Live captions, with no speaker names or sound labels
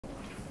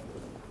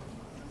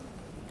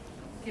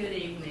Good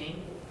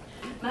evening.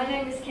 My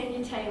name is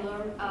Kenya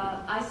Taylor.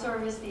 I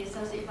serve as the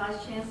Associate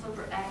Vice Chancellor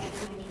for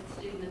Academic and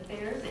Student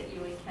Affairs at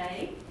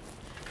UNK.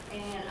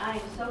 And I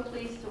am so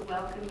pleased to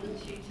welcome you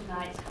to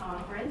tonight's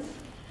conference.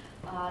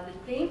 The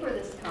theme for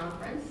this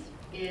conference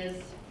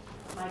is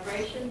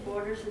Migration,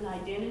 Borders, and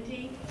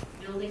Identity,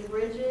 Building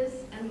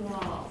Bridges and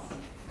Walls.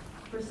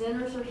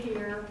 Presenters are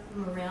here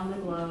from around the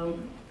globe.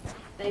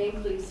 They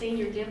include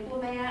senior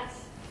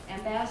diplomats,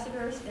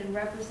 ambassadors, and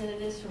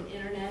representatives from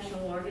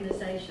international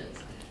organizations.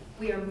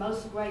 We are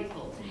most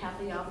grateful to have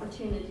the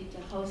opportunity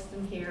to host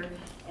them here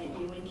at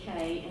UNK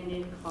and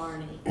in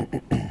Kearney.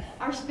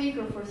 Our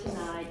speaker for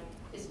tonight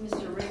is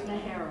Mr. Rick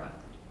Najera.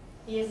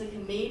 He is a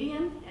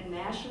comedian and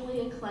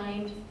nationally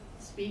acclaimed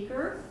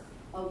speaker,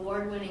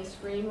 award-winning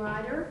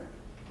screenwriter,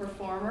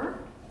 performer,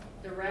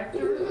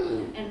 director,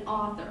 and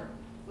author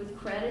with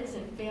credits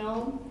in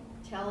film,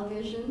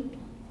 television,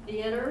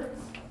 theater,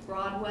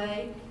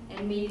 Broadway,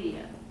 and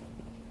media.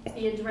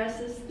 He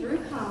addresses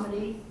through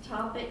comedy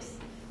topics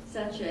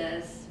such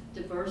as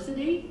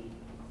diversity,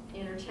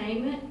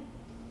 entertainment,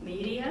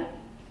 media,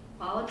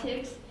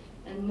 politics,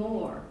 and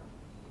more,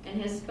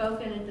 and has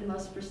spoken at the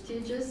most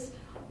prestigious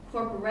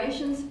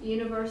corporations,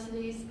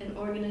 universities, and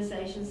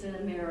organizations in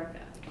America.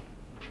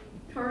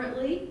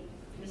 Currently,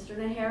 Mr.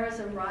 Najera is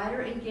a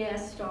writer and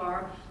guest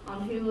star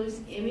on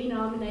Hulu's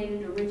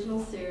Emmy-nominated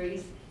original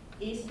series,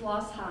 East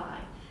Lost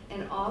High,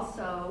 and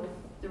also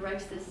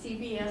directs the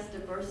CBS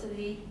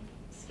Diversity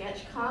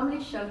Sketch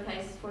Comedy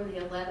Showcase for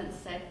the 11th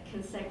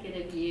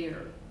consecutive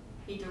year.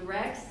 He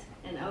directs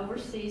and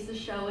oversees the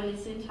show in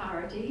its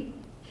entirety,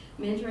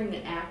 mentoring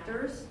the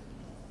actors,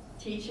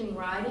 teaching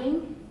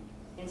writing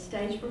and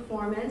stage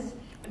performance,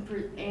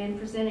 and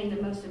presenting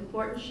the most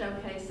important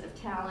showcase of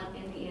talent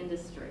in the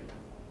industry.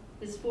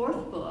 His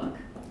fourth book,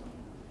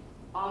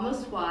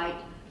 Almost White,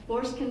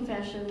 Forced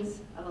Confessions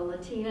of a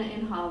Latina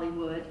in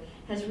Hollywood,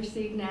 has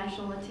received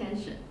national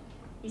attention.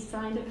 He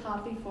signed a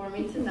copy for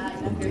me tonight,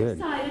 and I'm very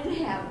excited to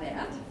have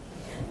that.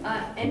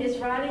 And his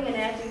writing and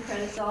acting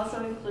credits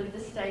also include the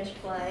stage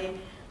play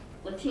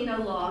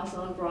Latino Logs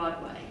on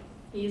Broadway.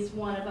 He is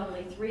one of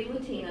only 3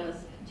 Latinos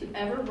to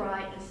ever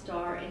write and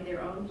star in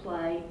their own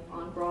play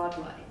on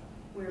Broadway.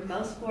 We're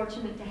most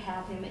fortunate to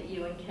have him at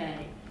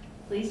UNK.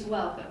 Please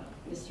welcome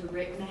Mr.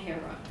 Rick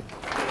Najera.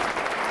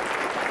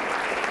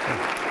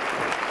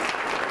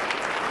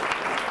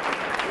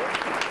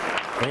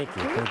 Thank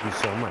you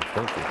so much.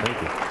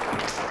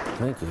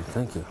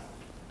 Thank you.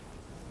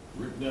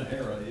 Rick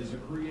Najera is a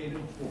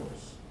creative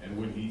force, and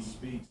when he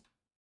speaks,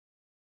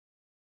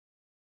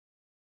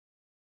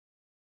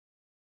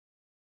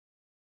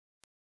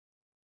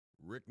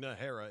 Rick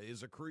Najera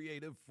is a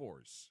creative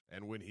force,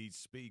 and when he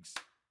speaks,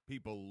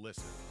 people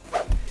listen.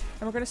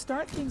 And we're going to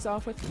start things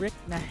off with Rick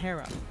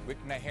Najera. Rick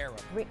Najera.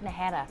 Rick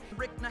Najera.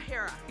 Rick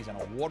Najera. He's an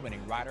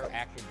award-winning writer,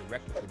 actor,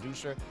 director,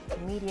 producer.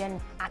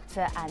 Comedian,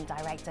 actor, and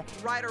director.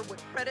 Writer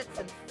with credits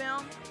in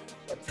film,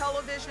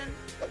 television,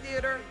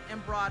 theater,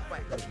 and Broadway.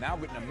 He's now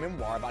written a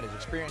memoir about his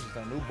experiences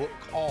in a new book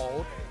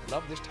called,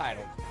 love this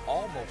title,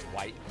 Almost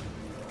White.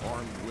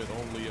 Armed with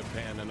only a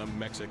pen and a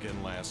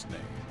Mexican last name,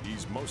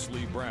 he's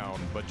mostly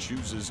brown but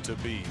chooses to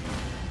be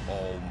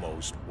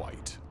almost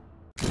white.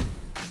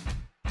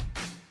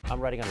 I'm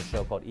writing on a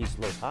show called East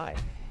Lost High,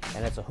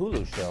 and it's a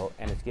Hulu show,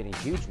 and it's getting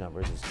huge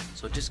numbers.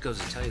 So it just goes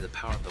to tell you the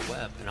power of the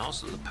web and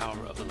also the power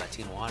of the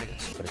Latino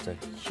audience. But it's a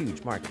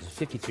huge market. There's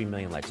 53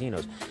 million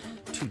Latinos,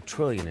 $2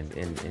 trillion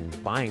in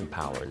buying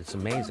power. It's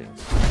amazing.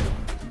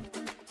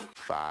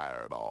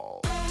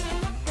 Fireball.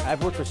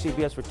 I've worked for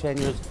CBS for 10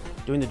 years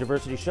doing the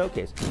Diversity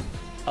Showcase.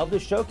 Of the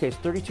showcase,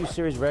 32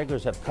 series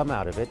regulars have come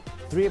out of it.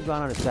 3 have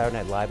gone on to Saturday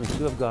Night Live, and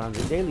 2 have gone on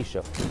The Daily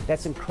Show.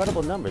 That's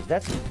incredible numbers.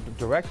 That's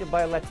directed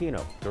by a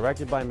Latino,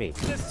 directed by me.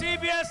 The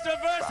CBS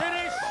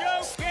Diversity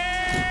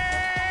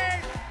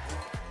Showcase!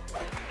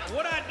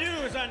 What I do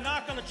is I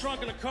knock on the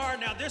trunk of the car.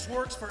 Now, this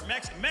works for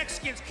Mexicans.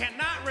 Mexicans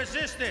cannot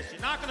resist this. You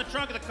knock on the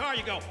trunk of the car,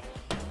 you go,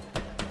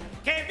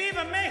 Que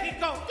viva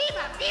Mexico!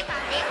 Viva, viva,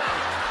 viva!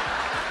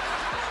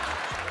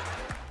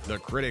 The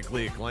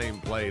critically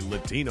acclaimed play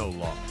Latino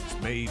Logs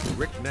made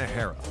Rick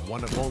Najera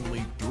one of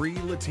only 3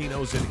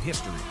 Latinos in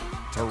history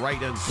to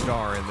write and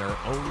star in their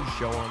own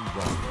show on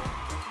Broadway.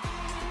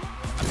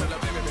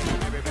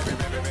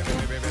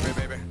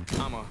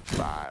 I'm a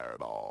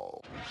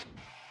fireball.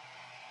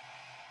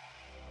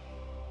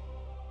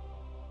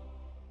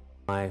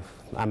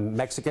 I'm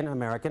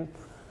Mexican-American,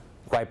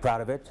 quite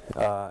proud of it.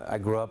 I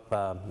grew up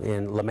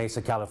in La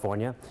Mesa,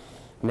 California,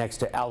 next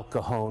to El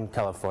Cajon,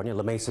 California.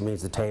 La Mesa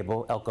means the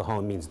table, El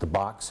Cajon means the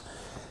box,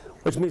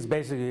 which means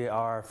basically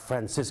our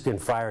Franciscan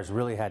friars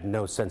really had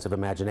no sense of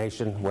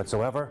imagination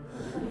whatsoever.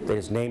 They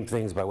just named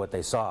things by what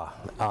they saw.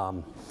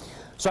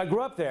 So I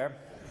grew up there,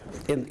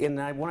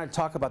 and I wanted to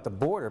talk about the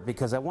border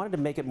because I wanted to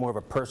make it more of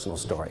a personal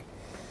story.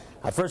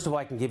 First of all,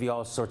 I can give you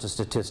all sorts of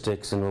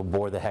statistics and will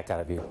bore the heck out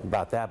of you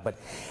about that, but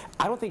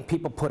I don't think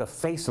people put a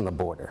face on the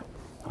border,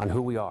 on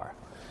who we are.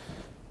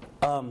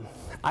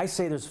 I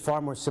say there's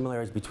far more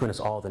similarities between us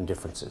all than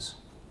differences.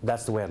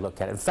 That's the way I look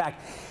at it. In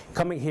fact,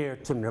 coming here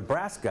to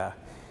Nebraska,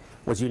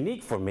 was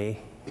unique for me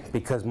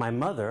because my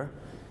mother,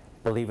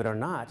 believe it or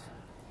not,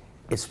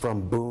 is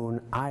from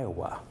Boone,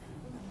 Iowa.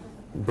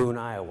 Boone,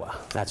 Iowa,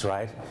 that's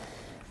right.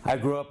 I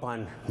grew up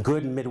on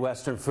good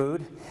Midwestern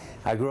food.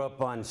 I grew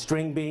up on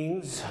string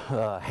beans,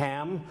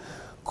 ham,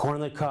 corn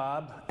on the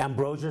cob,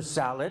 ambrosia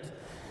salad,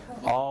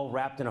 all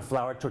wrapped in a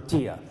flour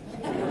tortilla.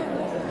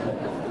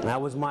 That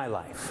was my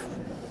life.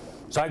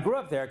 So I grew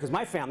up there because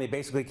my family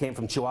basically came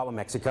from Chihuahua,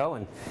 Mexico,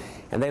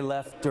 and they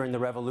left during the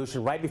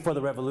Revolution, right before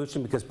the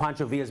Revolution, because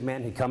Pancho Villa's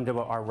men had come to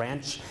our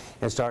ranch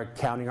and started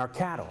counting our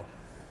cattle.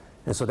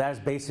 And so that is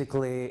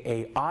basically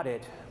an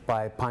audit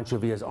by Pancho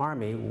Villa's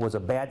army, was a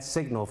bad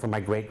signal for my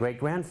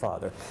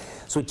great-great-grandfather.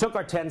 So we took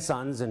our 10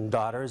 sons and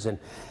daughters and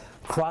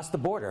crossed the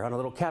border on a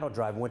little cattle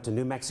drive and went to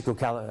New Mexico.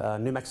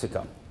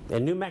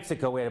 In New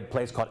Mexico, we had a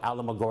place called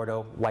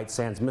Alamogordo White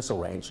Sands Missile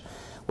Range,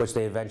 which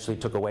they eventually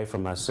took away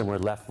from us, and we're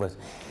left with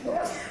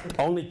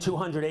only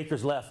 200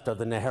 acres left of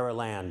the Najera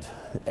land.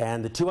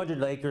 And the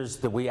 200 acres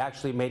that we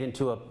actually made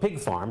into a pig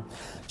farm,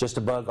 just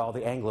to bug all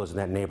the Anglos in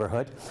that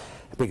neighborhood,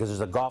 because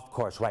there's a golf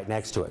course right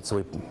next to it.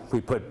 So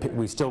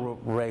we still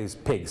raise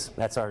pigs.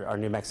 That's our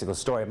New Mexico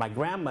story. My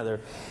grandmother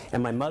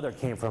and my mother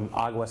came from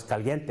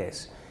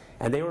Aguascalientes,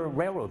 and they were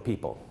railroad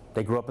people.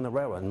 They grew up in the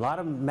railroad. And a lot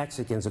of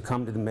Mexicans who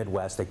come to the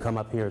Midwest, they come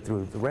up here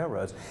through the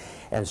railroads.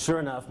 And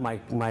sure enough, my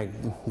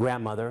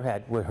grandmother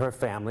had, with her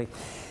family,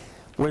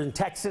 were in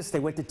Texas. They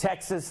went to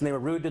Texas, and they were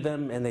rude to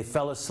them, and they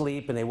fell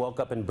asleep, and they woke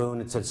up in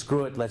Boone and said,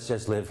 screw it, let's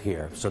just live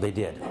here. So they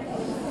did.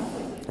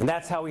 And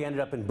that's how we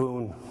ended up in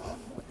Boone,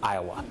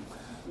 Iowa.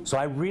 So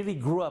I really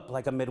grew up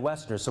like a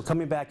Midwesterner. So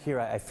coming back here,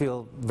 I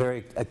feel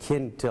very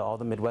akin to all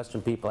the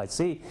Midwestern people I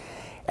see.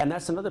 And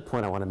that's another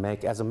point I want to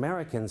make. As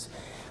Americans,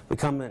 we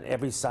come in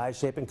every size,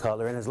 shape, and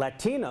color. And as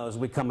Latinos,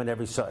 we come in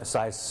every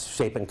size,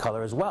 shape, and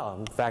color as well.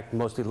 In fact,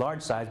 mostly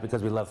large size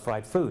because we love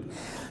fried food.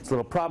 It's a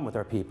little problem with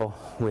our people.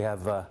 We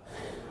have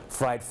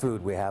fried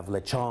food. We have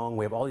lechon.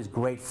 We have all these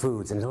great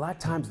foods. And a lot of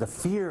times the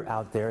fear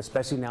out there,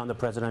 especially now in the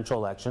presidential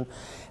election,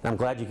 and I'm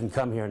glad you can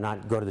come here and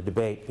not go to the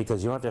debate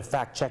because you don't have to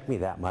fact check me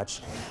that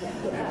much.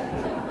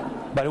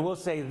 But I will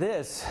say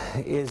this,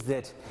 is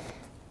that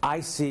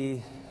I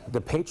see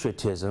the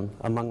patriotism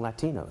among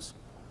Latinos.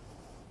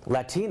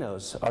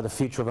 Latinos are the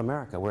future of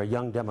America. We're a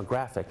young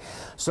demographic.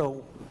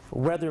 So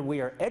whether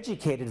we are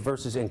educated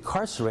versus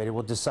incarcerated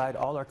will decide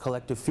all our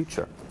collective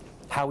future,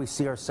 how we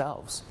see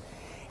ourselves.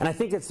 And I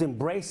think it's the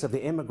embrace of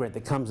the immigrant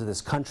that comes to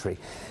this country,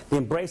 the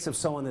embrace of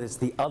someone that is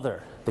the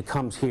other that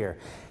comes here.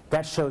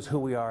 That shows who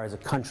we are as a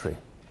country.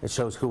 It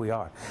shows who we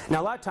are.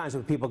 Now, a lot of times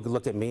when people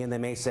look at me and they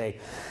may say,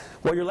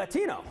 well, you're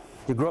Latino.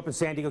 You grew up in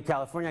San Diego,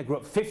 California. I grew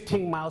up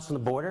 15 miles from the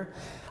border.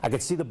 I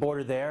could see the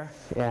border there,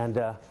 and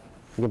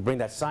you can bring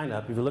that sign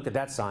up. If you look at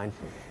that sign,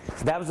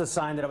 that was a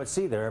sign that I would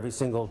see there every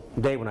single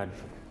day when I'd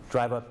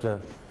drive up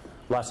to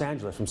Los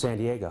Angeles from San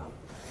Diego.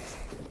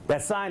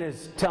 That sign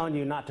is telling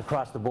you not to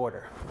cross the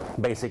border.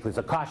 Basically, it's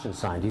a caution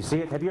sign. Do you see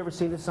it? Have you ever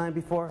seen this sign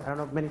before? I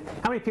don't know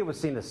how many people have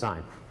seen this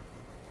sign?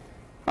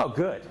 Oh,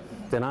 good.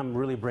 Then I'm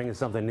really bringing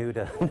something new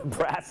to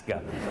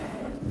Nebraska.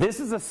 This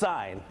is a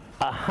sign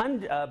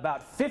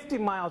about 50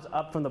 miles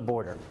up from the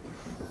border.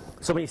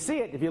 So when you see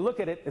it, if you look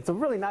at it, it's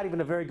really not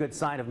even a very good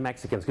sign of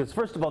Mexicans. Because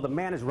first of all, the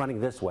man is running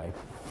this way.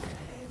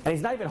 And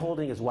he's not even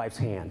holding his wife's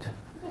hand.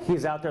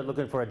 He's out there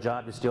looking for a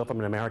job to steal from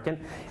an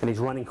American, and he's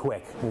running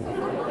quick.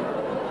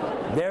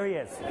 There he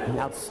is,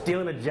 out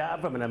stealing a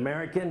job from an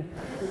American.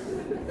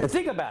 And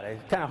think about it,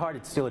 it's kind of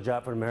hard to steal a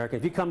job from an American.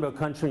 If you come to a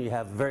country and you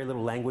have very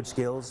little language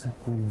skills,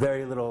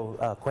 very little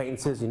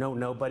acquaintances, you know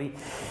nobody,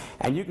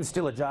 and you can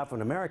steal a job from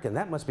an American,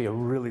 that must be a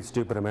really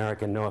stupid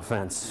American, no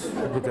offense.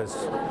 Because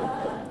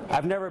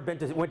I've never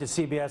went to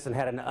CBS and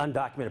had an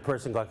undocumented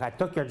person go, I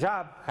took your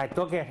job,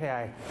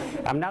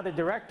 I'm now the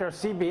director of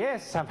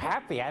CBS, I'm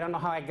happy, I don't know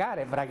how I got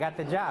it, but I got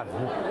the job.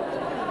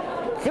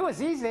 It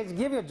was easy. They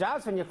give you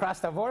jobs when you cross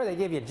the border. They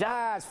give you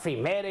jobs, free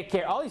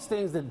Medicare, all these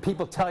things that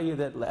people tell you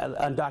that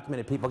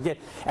undocumented people get,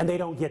 and they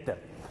don't get them.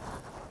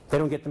 They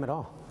don't get them at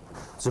all,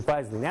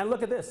 surprisingly. Now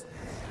look at this.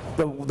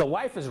 The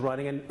wife is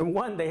running, and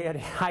one, they had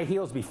high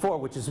heels before,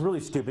 which is really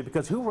stupid,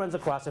 because who runs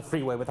across a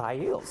freeway with high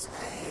heels?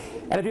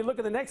 And if you look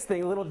at the next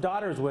thing, little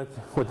daughters with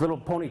little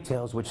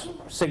ponytails, which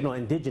signal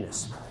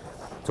indigenous.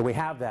 So we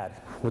have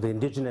that with the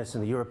indigenous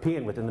and the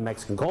European within the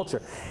Mexican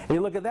culture. And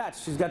you look at that,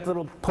 she's got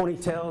little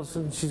ponytails,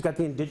 and she's got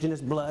the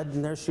indigenous blood,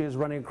 and there she is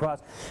running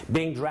across,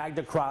 being dragged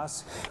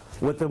across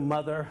with the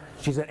mother.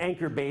 She's an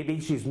anchor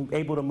baby. She's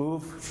able to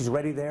move. She's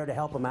ready there to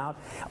help them out.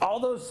 All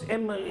those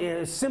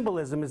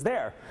symbolism is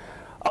there.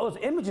 All those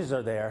images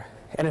are there.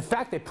 And in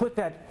fact, they put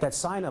that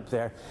sign up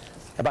there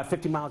about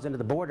 50 miles into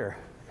the border.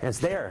 And it's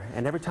there,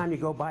 and every time you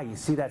go by, you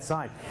see that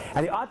sign.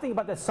 And the odd thing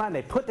about that sign,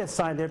 they put that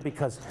sign there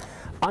because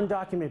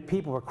undocumented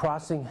people were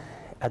crossing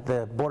at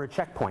the border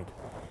checkpoint,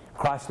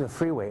 crossing the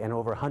freeway, and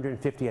over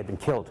 150 had been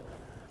killed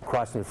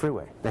crossing the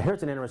freeway. Now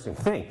here's an interesting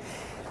thing.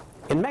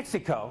 In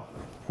Mexico,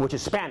 which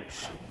is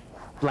Spanish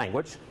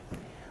language,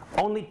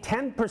 only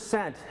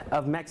 10%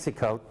 of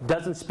Mexico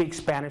doesn't speak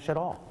Spanish at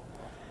all.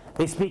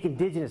 They speak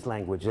indigenous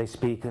language. They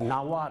speak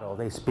Nahuatl.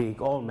 They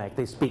speak Olmec.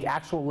 They speak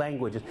actual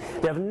languages.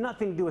 They have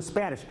nothing to do with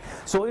Spanish.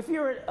 So if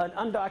you're an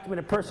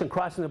undocumented person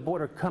crossing the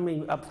border,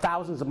 coming up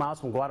thousands of miles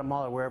from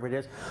Guatemala or wherever it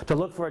is, to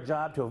look for a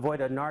job, to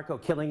avoid a narco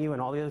killing you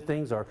and all the other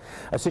things, or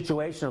a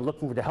situation, or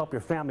looking to help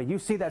your family, you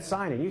see that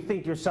sign and you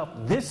think to yourself,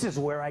 this is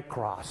where I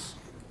cross.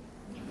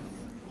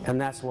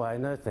 And that's why,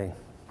 another thing,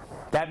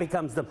 that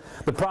becomes the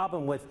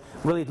problem with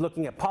really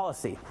looking at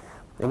policy.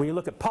 And when you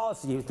look at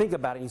policy, you think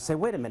about it and you say,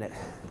 wait a minute.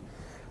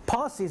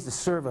 Policy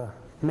is to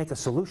make a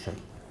solution.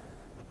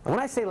 And when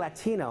I say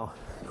Latino,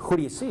 who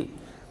do you see?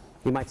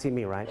 You might see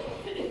me, right?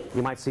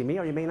 You might see me,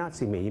 or you may not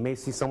see me. You may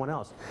see someone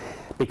else.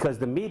 Because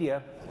the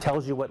media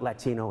tells you what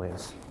Latino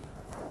is.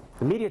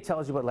 The media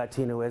tells you what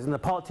Latino is, and the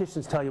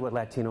politicians tell you what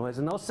Latino is,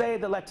 and they'll say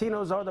that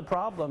Latinos are the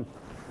problem.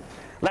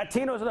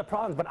 Latinos are the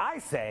problem, but I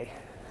say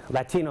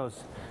Latinos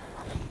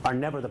are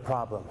never the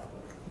problem.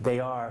 They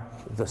are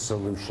the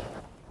solution.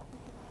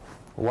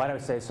 Why do I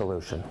say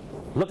solution?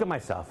 Look at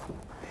myself.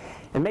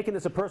 And making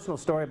this a personal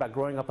story about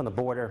growing up on the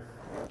border,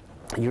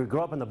 you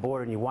grow up on the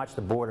border and you watch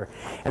the border,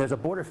 and there's a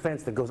border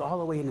fence that goes all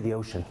the way into the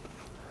ocean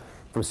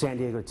from San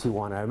Diego to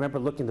Tijuana. I remember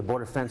looking at the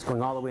border fence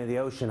going all the way into the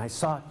ocean. I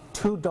saw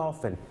 2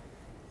 dolphins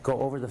go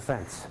over the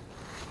fence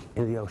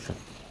into the ocean.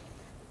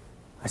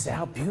 I said,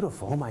 how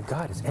beautiful. Oh my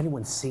God, has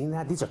anyone seen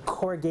that? These are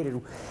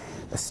corrugated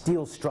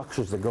steel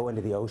structures that go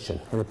into the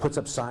ocean. And it puts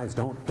up signs,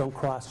 don't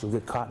cross, you'll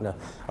get caught in a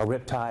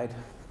riptide,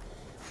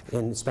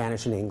 in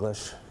Spanish and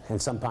English,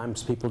 and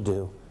sometimes people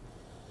do.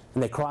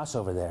 And they cross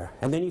over there.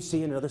 And then you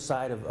see on the other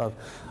side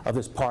of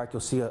this park,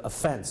 you'll see a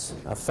fence,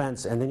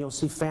 and then you'll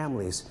see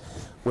families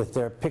with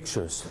their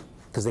pictures,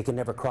 because they can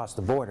never cross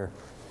the border.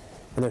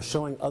 And they're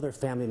showing other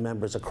family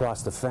members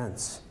across the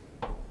fence,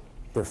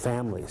 their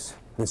families.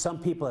 And some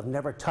people have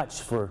never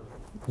touched for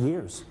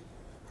years.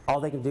 All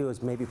they can do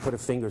is maybe put a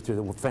finger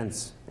through the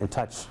fence and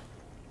touch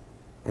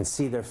and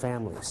see their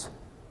families.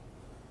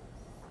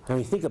 And when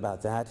you think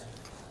about that,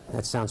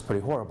 that sounds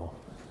pretty horrible.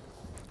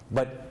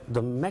 But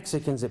the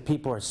Mexicans that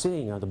people are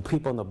seeing, or the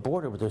people on the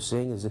border, what they're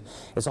seeing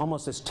is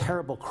almost this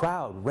terrible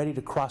crowd ready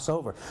to cross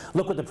over.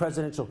 Look what the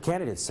presidential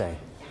candidates say.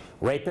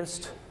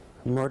 Rapists,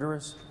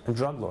 murderers, and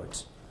drug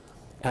lords.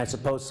 And I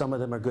suppose some of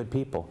them are good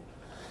people.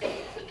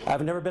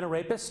 I've never been a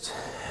rapist.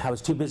 I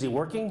was too busy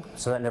working,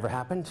 so that never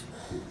happened.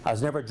 I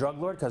was never a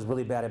drug lord because I was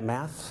really bad at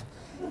math.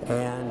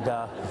 And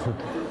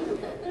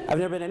I've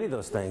never been any of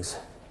those things.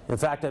 In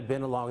fact, I've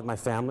been, along with my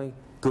family,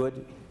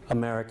 good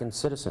American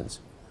citizens.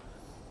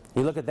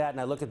 You look at that, and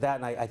I look at that,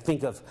 and I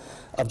think of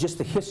just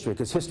the history,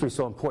 because history is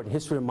so important.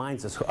 History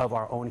reminds us of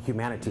our own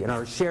humanity and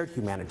our shared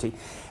humanity.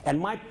 And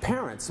my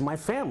parents, my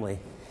family,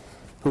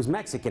 who's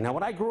Mexican. Now,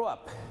 when I grew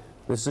up,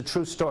 this is a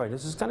true story.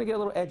 This is going to get a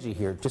little edgy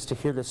here, just to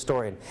hear this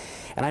story.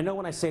 And I know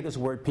when I say this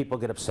word, people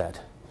get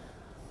upset.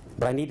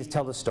 But I need to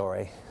tell the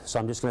story, so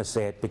I'm just going to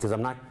say it, because I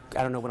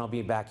don't know when I'll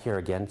be back here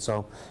again,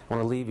 so I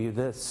want to leave you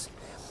this.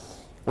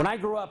 When I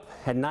grew up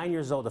at 9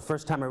 years old, the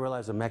first time I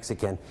realized I'm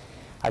Mexican,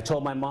 I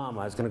told my mom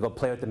I was going to go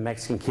play with the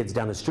Mexican kids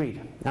down the street.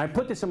 And I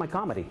put this in my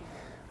comedy.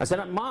 I said,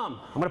 Mom,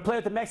 I'm going to play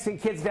with the Mexican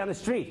kids down the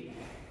street.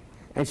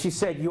 And she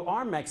said, you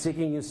are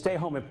Mexican, you stay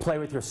home and play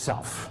with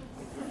yourself.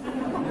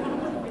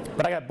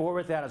 But I got bored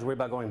with that. I was worried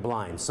about going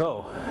blind.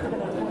 So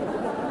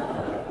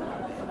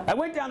I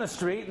went down the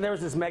street, and there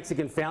was this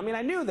Mexican family, and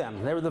I knew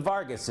them. They were the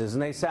Vargases,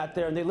 and they sat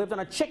there, and they lived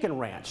on a chicken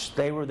ranch.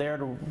 They were there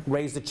to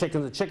raise the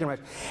chickens at the chicken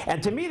ranch.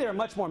 And to me, they were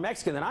much more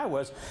Mexican than I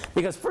was,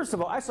 because first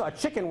of all, I saw a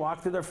chicken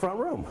walk through their front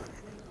room.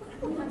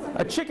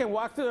 A chicken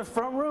walked through their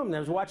front room. They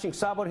was watching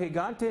Sabor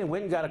Gigante and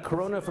went and got a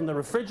Corona from the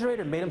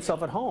refrigerator and made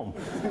himself at home.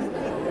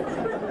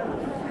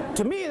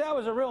 To me, that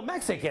was a real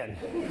Mexican.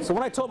 So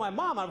when I told my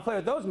mom I'd play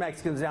with those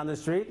Mexicans down the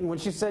street, and when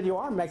she said, you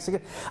are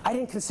Mexican, I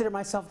didn't consider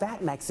myself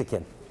that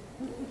Mexican.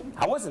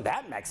 I wasn't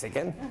that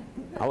Mexican.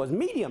 I was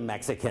medium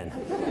Mexican.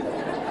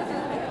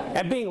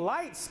 And being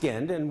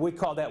light-skinned, and we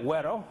call that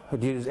güero.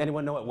 Does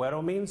anyone know what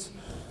güero means?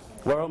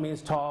 Güero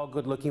means tall,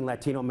 good-looking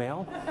Latino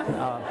male.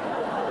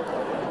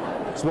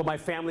 It's what my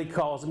family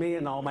calls me,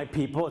 and all my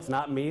people. It's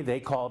not me. They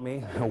call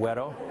me a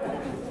güero.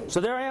 So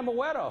there I am, a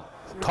güero.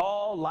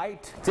 Tall,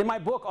 light. It's in my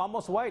book,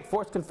 Almost White,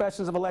 Forced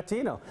Confessions of a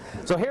Latino.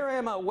 So here I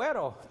am, a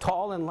güero,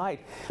 tall and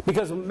light.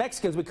 Because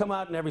Mexicans, we come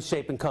out in every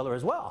shape and color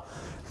as well.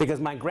 Because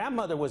my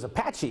grandmother was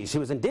Apache. She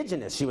was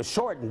indigenous. She was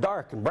short and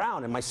dark and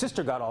brown. And my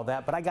sister got all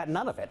that, but I got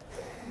none of it.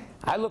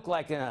 I look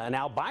like an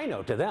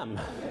albino to them.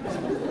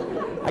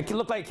 I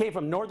looked like I came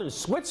from northern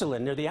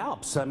Switzerland near the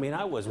Alps. I mean,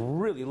 I was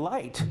really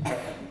light.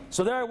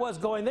 So there I was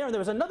going there, and there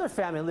was another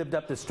family that lived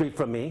up the street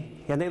from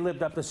me, and they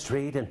lived up the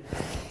street, and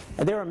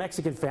they were a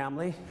Mexican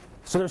family.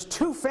 So there's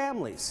 2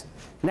 families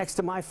next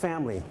to my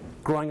family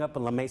growing up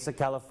in La Mesa,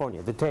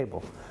 California, the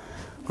table.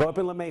 Grew up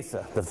in La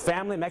Mesa. The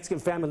family, Mexican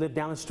family, lived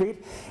down the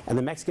street, and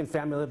the Mexican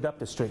family lived up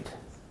the street.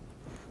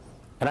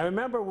 And I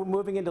remember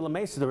moving into La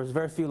Mesa, there was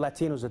very few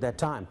Latinos at that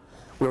time.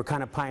 We were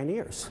kind of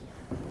pioneers.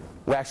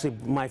 We actually,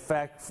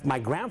 my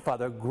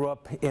grandfather grew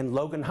up in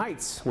Logan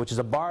Heights, which is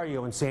a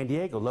barrio in San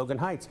Diego, Logan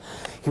Heights.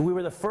 We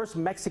were the first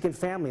Mexican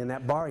family in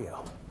that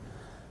barrio.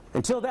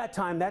 Until that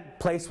time, that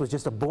place was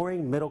just a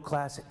boring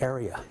middle-class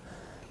area.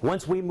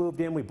 Once we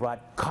moved in, we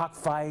brought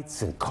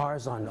cockfights and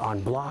cars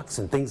on blocks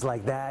and things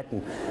like that,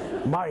 and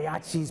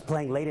mariachis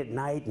playing late at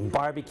night and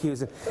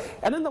barbecues.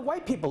 And then the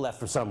white people left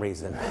for some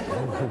reason.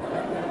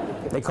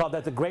 They called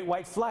that the Great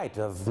White Flight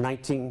of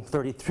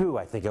 1932,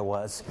 I think it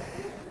was.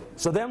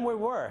 So then we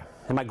were.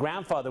 And my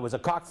grandfather was a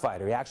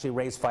cockfighter. He actually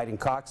raised fighting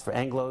cocks for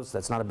Anglos.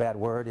 That's not a bad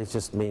word. It's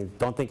just,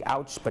 don't think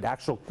ouch, but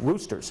actual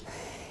roosters.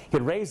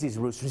 He'd raise these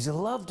roosters. He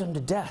loved them to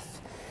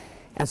death.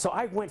 And so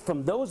I went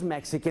from those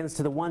Mexicans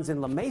to the ones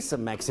in La Mesa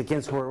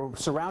Mexicans who were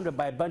surrounded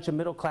by a bunch of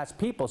middle-class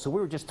people. So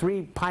we were just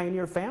three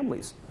pioneer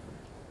families.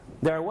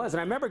 There I was. And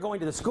I remember going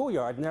to the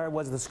schoolyard, and there I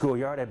was in the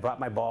schoolyard. I brought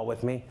my ball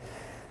with me.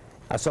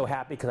 I was so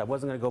happy because I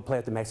wasn't going to go play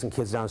with the Mexican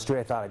kids down the street.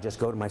 I thought I'd just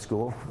go to my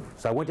school.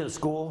 So I went to the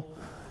school.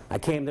 I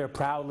came there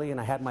proudly, and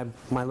I had my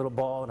little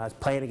ball, and I was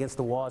playing against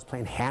the wall. I was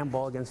playing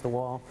handball against the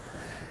wall.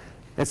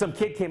 And some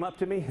kid came up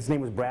to me. His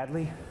name was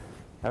Bradley.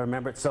 I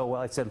remember it so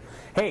well. I said,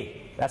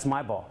 "Hey, that's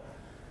my ball."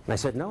 And I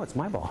said, "No, it's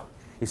my ball."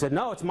 He said,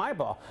 "No, it's my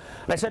ball."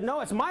 And I said,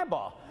 "No, it's my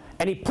ball."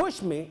 And he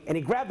pushed me, and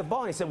he grabbed the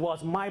ball, and he said, "Well,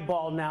 it's my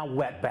ball now,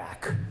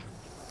 wetback."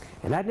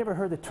 And I'd never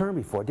heard the term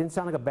before. It didn't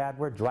sound like a bad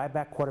word. Dry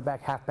back,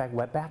 quarterback, halfback,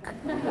 wetback.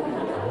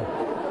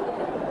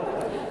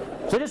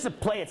 So just to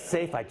play it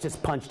safe, I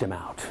just punched him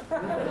out.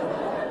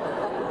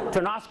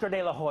 Turned Oscar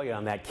de la Hoya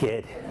on that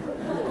kid.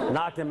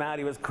 Knocked him out.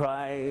 He was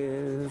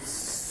crying,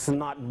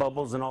 snot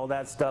bubbles and all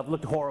that stuff.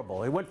 Looked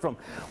horrible. He went from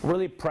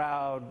really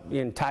proud,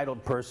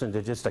 entitled person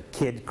to just a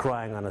kid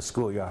crying on a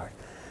schoolyard.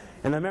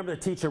 And I remember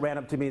the teacher ran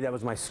up to me. That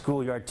was my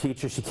schoolyard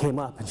teacher. She came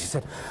up and she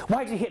said,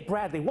 "Why'd you hit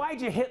Bradley?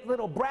 Why'd you hit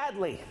little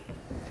Bradley?"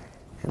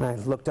 And I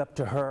looked up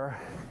to her,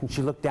 and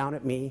she looked down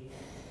at me,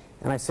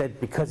 and I said,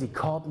 "Because he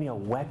called me a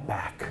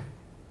wetback."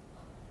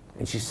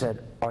 And she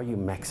said, "Are you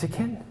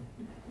Mexican?"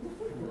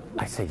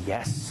 I said,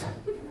 "Yes."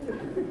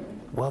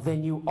 "Well,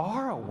 then you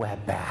are a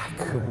wetback."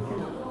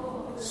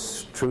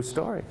 True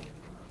story.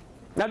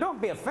 Now,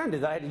 don't be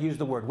offended that I had to use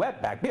the word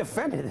wetback. Be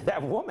offended that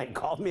that woman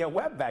called me a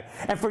wetback.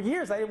 And for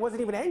years, I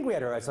wasn't even angry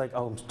at her. I was like,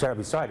 "Oh, I'm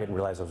terribly sorry. I didn't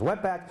realize I was a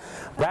wetback.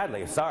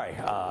 Bradley, sorry.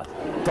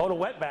 Total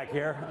wetback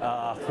here.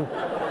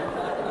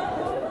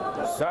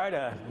 Sorry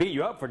to beat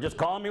you up for just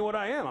calling me what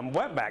I am. I'm a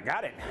wetback.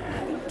 Got it.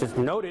 Just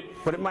note it.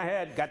 Put it in my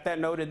head. Got that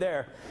noted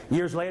there."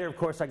 Years later, of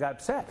course, I got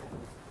upset.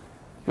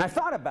 And I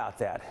thought about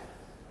that.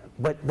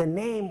 But the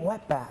name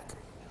wetback,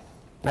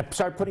 I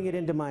started putting it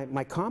into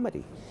my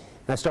comedy.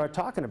 And I started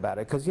talking about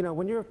it because,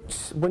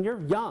 when you're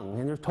young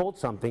and you're told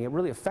something, it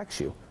really affects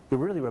you. You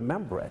really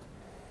remember it.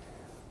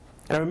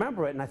 And I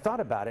remember it, and I thought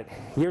about it.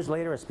 Years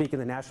later, I speak in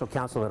the National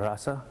Council of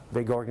Raza,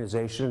 big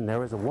organization, and there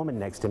was a woman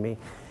next to me,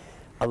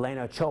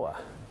 Elena Ochoa,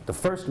 the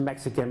first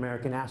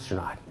Mexican-American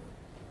astronaut.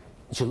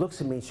 And she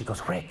looks at me and she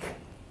goes, Rick.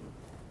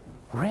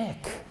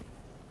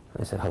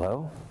 I said,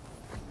 "Hello?"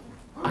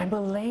 "I'm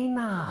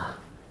Elena."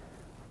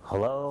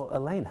 "Hello,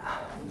 Elena."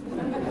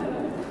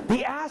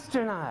 "The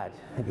astronaut."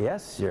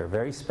 "Yes, you're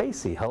very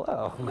spacey.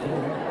 Hello."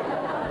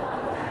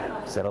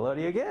 Said hello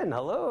to you again.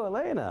 "Hello,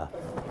 Elena."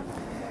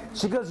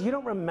 She goes, "You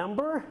don't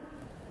remember?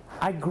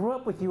 I grew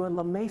up with you in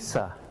La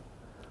Mesa.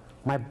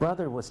 My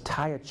brother was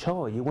Ty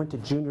Ochoa. You went to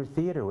junior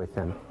theater with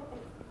him."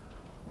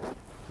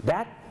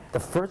 The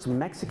first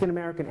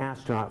Mexican-American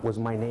astronaut was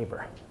my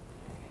neighbor.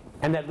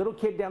 And that little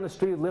kid down the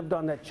street who lived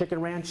on that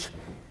chicken ranch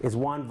is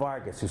Juan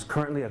Vargas, who's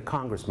currently a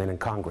congressman in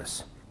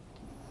Congress.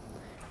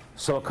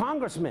 So a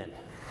congressman,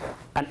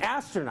 an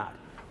astronaut,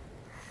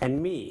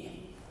 and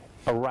me,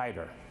 a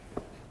writer.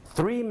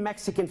 3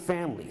 Mexican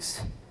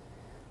families.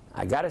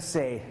 I gotta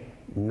say,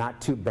 not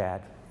too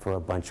bad for a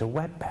bunch of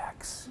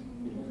wetbacks.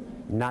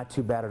 Not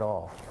too bad at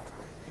all.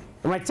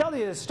 And when I tell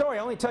you this story,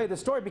 I only tell you the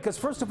story because,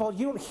 first of all,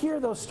 you don't hear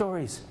those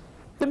stories.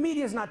 The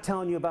media's not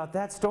telling you about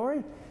that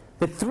story.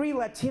 The 3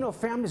 Latino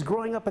families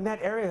growing up in that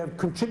area have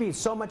contributed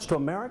so much to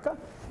America.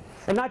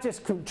 And not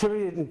just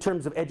contributed in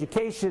terms of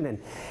education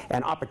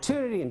and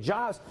opportunity and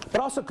jobs, but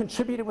also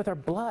contributed with our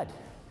blood.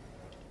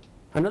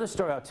 Another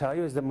story I'll tell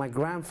you is that my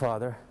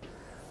grandfather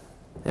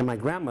and my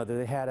grandmother,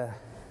 they had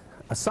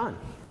a son,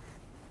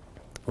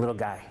 a little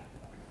guy.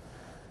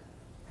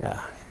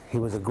 Yeah, he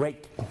was a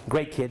great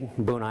kid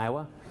in Boone,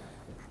 Iowa.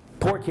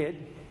 Poor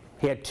kid.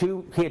 He had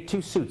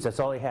two suits, that's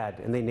all he had,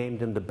 and they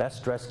named him the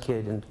best dressed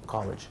kid in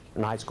college,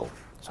 in high school.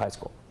 It's high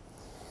school.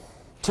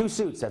 2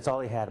 suits, that's all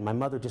he had. And my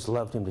mother just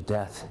loved him to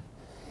death.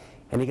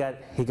 And he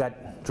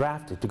got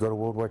drafted to go to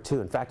World War II.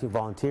 In fact, he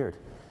volunteered.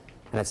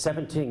 And at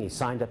 17, he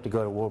signed up to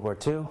go to World War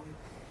II.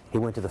 He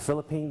went to the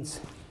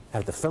Philippines.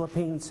 At the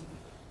Philippines,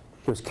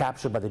 he was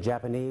captured by the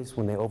Japanese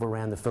when they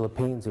overran the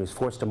Philippines. He was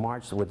forced to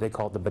march, what they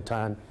called the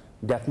Bataan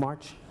Death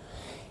March.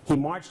 He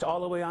marched all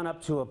the way on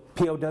up to a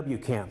POW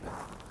camp.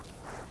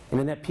 And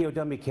in that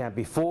POW camp,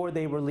 before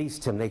they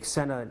released him, they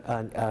sent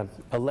a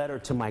letter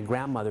to my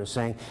grandmother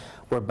saying,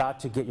 "We're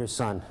about to get your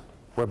son.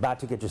 We're about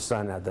to get your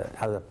son out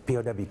of the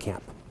POW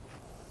camp."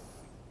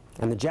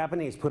 And the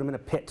Japanese put him in a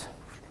pit.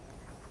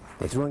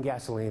 They threw in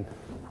gasoline,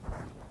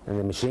 and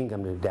they machine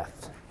gunned him to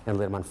death and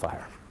lit him on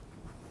fire.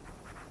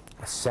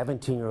 a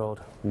 17-year-old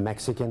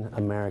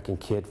Mexican-American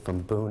kid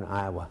from Boone,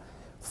 Iowa,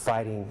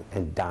 fighting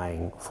and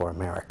dying for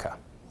America.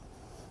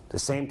 The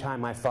same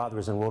time my father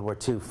was in World War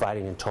II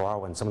fighting in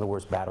Tarawa in some of the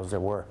worst battles there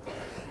were.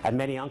 I had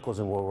many uncles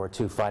in World War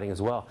II fighting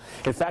as well.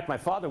 In fact, my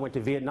father went to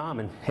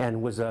Vietnam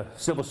and was a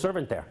civil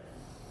servant there.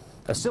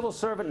 A civil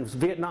servant in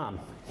Vietnam.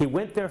 He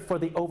went there for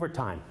the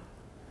overtime.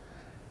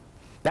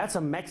 That's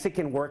a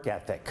Mexican work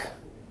ethic.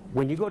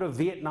 When you go to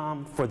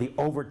Vietnam for the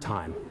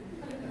overtime,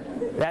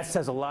 that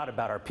says a lot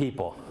about our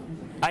people.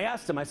 I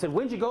asked him, I said,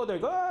 when'd you go there?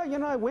 He goes, oh, you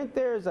know, I went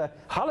there as a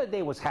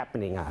holiday was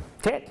happening on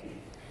Tet.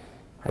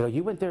 I go,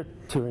 you went there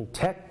during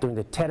Tet, during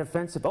the Tet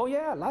offensive? Oh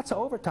yeah, lots of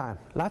overtime,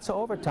 lots of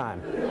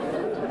overtime.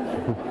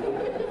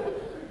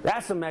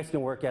 That's the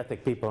Mexican work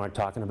ethic people aren't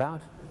talking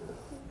about.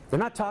 They're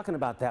not talking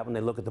about that when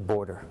they look at the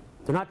border.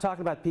 They're not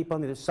talking about people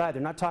on the other side.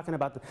 They're not talking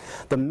about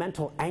the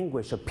mental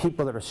anguish of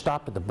people that are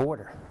stopped at the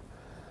border.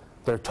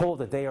 They're told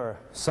that they are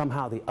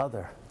somehow the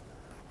other.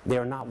 They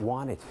are not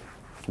wanted.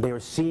 They are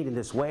seen in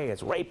this way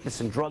as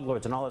rapists and drug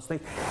lords and all those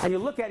things. And you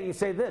look at it and you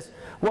say this,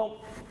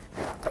 well,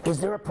 is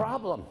there a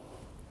problem?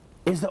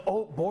 Is the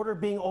border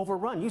being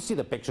overrun? You see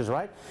the pictures,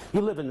 right?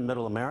 You live in the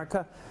middle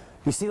America.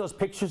 You see those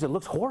pictures? It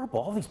looks horrible.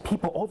 All these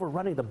people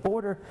overrunning the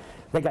border.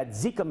 They got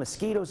Zika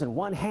mosquitoes in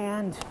one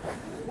hand.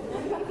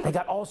 They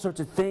got all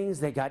sorts of things.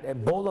 They got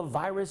Ebola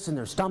virus in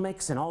their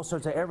stomachs and all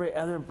sorts of every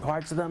other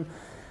parts of them.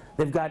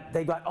 They've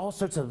got all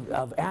sorts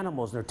of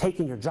animals. They're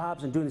taking your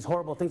jobs and doing these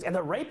horrible things. And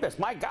they're rapists.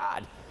 My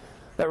God.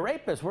 They're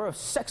rapists. We're a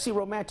sexy,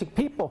 romantic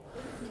people.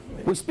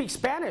 We speak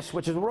Spanish,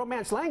 which is a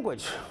romance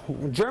language.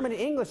 German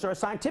and English are a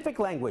scientific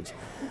language,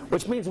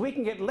 which means we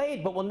can get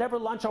laid, but we'll never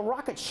launch a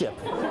rocket ship.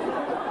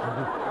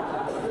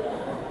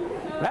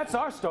 That's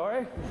our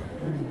story.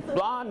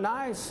 Blonde,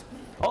 nice.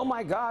 Oh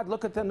my God,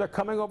 look at them. They're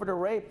coming over to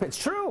rape. It's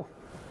true.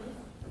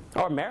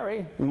 Or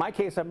marry. In my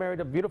case, I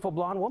married a beautiful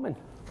blonde woman.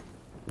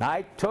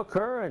 I took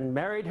her and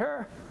married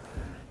her,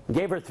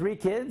 gave her 3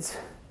 kids.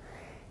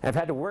 I've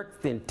had to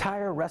work the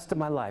entire rest of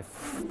my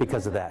life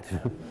because of that.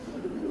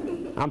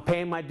 I'm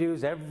paying my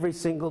dues every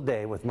single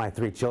day with my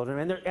 3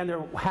 children, and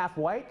they're half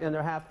white and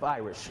they're half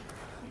Irish.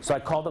 So I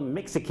call them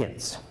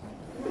Mexicans.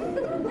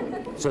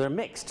 So they're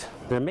mixed.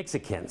 They're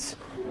Mexicans.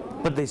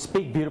 But they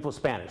speak beautiful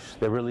Spanish.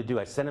 They really do.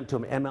 I send them to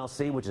an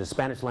MLC, which is a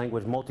Spanish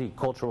language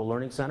multicultural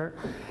learning center,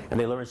 and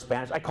they learn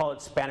Spanish. I call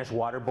it Spanish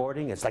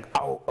waterboarding. It's like,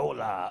 oh,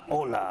 hola,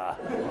 hola,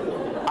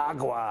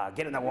 agua,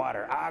 get in the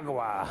water,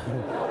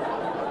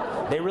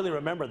 agua. They really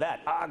remember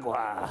that,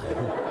 agua.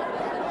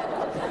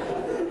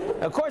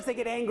 Of course they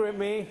get angry at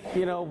me,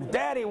 you know,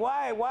 Daddy,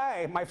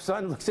 why? My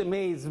son looks at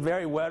me, he's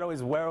very güero,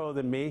 he's güero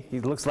than me. He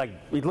looks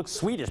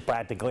Swedish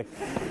practically.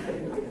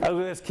 I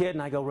look at this kid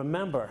and I go,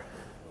 remember,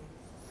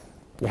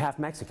 you're half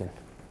Mexican.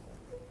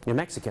 You're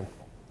Mexican.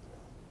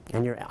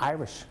 And you're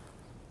Irish.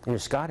 And you're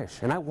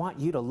Scottish. And I want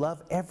you to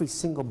love every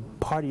single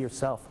part of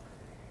yourself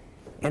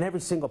and every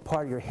single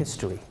part of your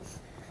history.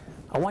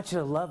 I want you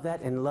to love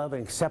that and love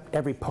and accept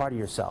every part of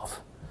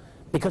yourself.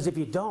 Because if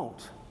you don't,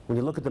 when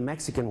you look at the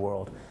Mexican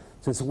world,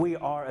 since we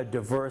are a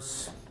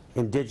diverse,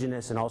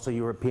 indigenous, and also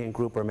European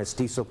group or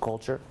mestizo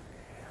culture,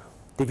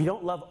 if you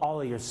don't love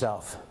all of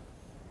yourself,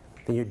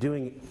 then you're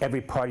doing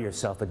every part of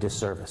yourself a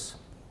disservice.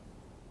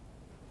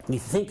 You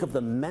think of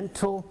the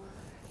mental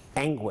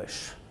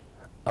anguish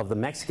of the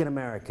Mexican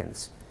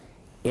Americans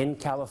in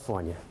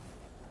California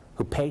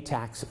who pay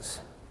taxes,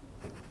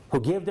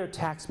 who give their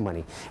tax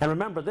money. And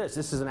remember this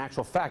is an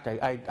actual fact.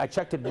 I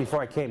checked it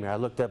before I came here. I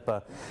looked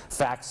up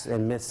facts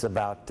and myths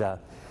about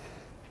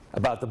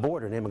the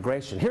border and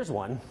immigration. Here's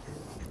one.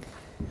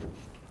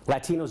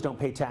 Latinos don't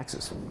pay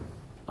taxes.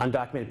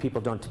 Undocumented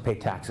people don't pay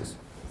taxes.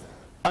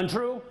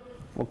 Untrue.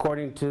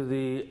 According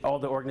to all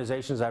the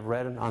organizations I've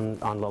read on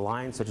the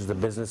line, such as the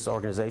business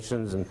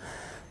organizations and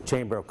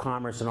Chamber of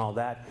Commerce and all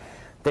that,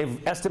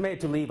 they've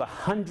estimated to leave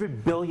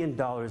 $100 billion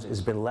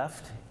has been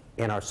left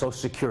in our Social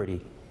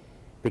Security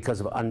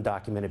because of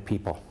undocumented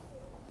people.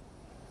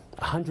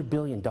 $100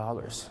 billion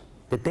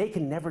that they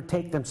can never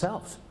take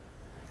themselves.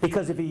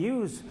 Because if you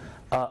use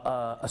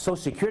a Social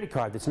Security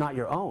card that's not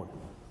your own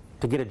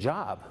to get a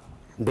job,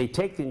 they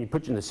take and you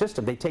put it in the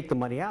system, they take the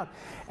money out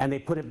and they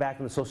put it back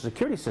in the Social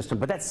Security system.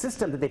 But that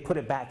system that they put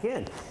it back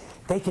in,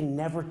 they can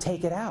never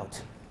take it out.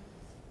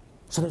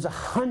 So there's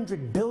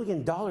 $100 billion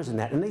in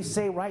that. And they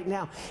say right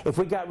now, if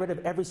we got rid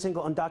of every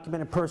single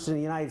undocumented person in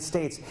the United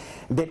States,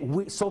 that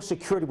Social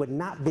Security would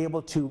not be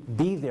able to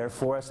be there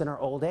for us in our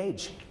old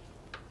age.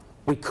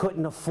 We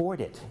couldn't afford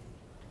it.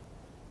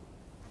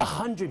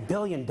 $100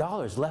 billion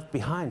left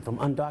behind from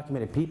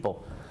undocumented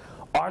people.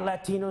 Are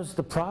Latinos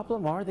the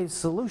problem or are they the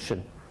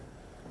solution?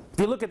 If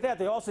you look at that,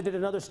 they also did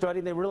another study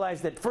and they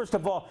realized that, first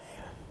of all,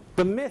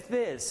 the myth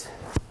is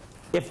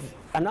if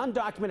an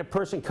undocumented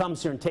person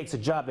comes here and takes a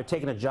job, they're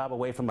taking a job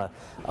away from a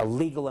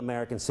legal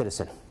American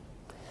citizen.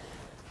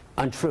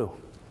 Untrue.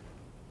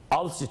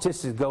 All the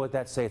statistics go with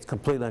that say it's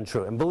completely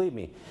untrue. And believe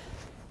me,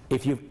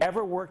 if you've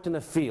ever worked in the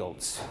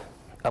fields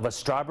of a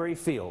strawberry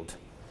field,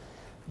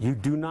 you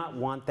do not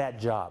want that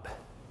job.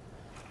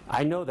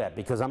 I know that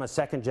because I'm a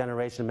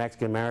second-generation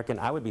Mexican-American.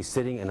 I would be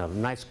sitting in a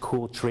nice,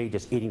 cool tree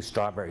just eating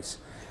strawberries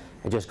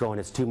and just going,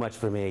 it's too much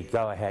for me.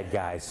 Go ahead,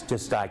 guys.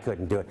 Just, I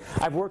couldn't do it.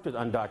 I've worked with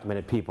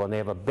undocumented people, and they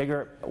have a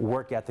bigger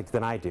work ethic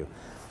than I do.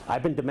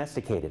 I've been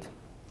domesticated.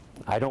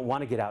 I don't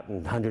want to get out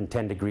in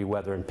 110-degree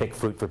weather and pick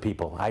fruit for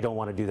people. I don't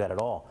want to do that at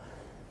all.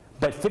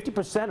 But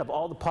 50% of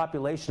all the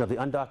population of the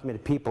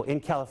undocumented people in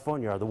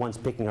California are the ones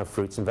picking our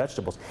fruits and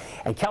vegetables.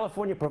 And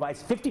California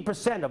provides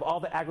 50% of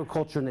all the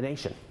agriculture in the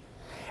nation.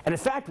 And in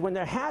fact, when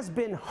there has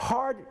been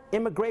hard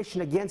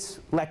immigration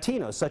against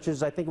Latinos, such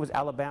as I think it was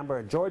Alabama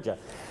or Georgia,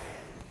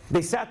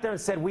 they sat there and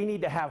said, we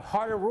need to have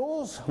harder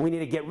rules, we need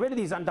to get rid of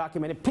these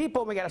undocumented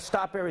people, we got to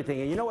stop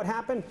everything. And you know what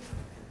happened?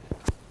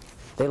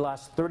 They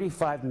lost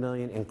 35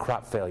 million in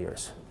crop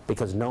failures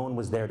because no one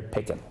was there to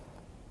pick them.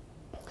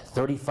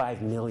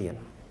 35 million.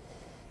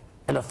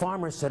 And the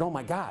farmers said, oh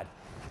my God,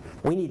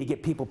 we need to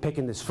get people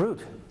picking this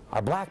fruit.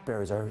 Our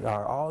blackberries,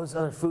 our all these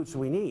other fruits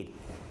we need.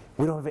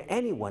 We don't have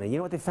anyone. And you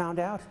know what they found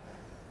out?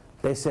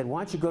 They said,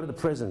 why don't you go to the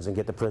prisons and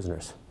get the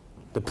prisoners?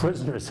 The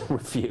prisoners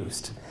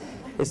refused.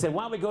 They said,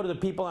 why don't we go to the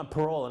people on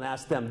parole and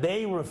ask them?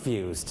 They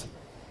refused.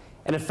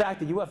 And in fact,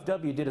 the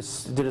UFW did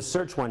a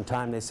search one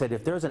time. They said,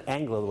 if there's an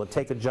Anglo that will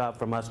take a job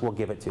from us, we'll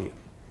give it to you.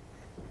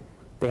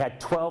 They had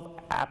 12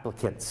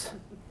 applicants.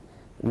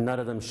 None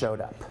of them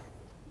showed up.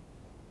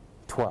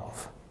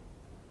 12.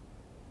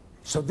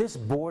 So this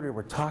border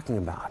we're talking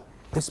about,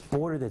 this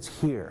border that's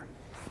here,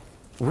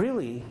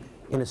 really,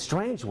 in a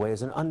strange way,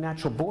 is an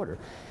unnatural border.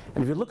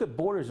 And if you look at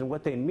borders and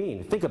what they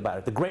mean, think about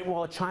it. The Great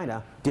Wall of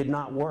China did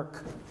not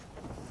work.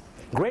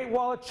 Great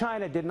Wall of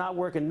China did not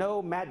work, and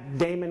no, Matt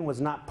Damon was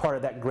not part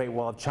of that Great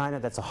Wall of China.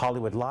 That's a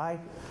Hollywood lie.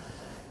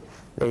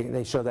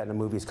 They show that in the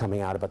movies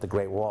coming out about the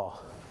Great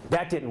Wall.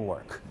 That didn't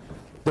work.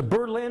 The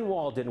Berlin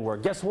Wall didn't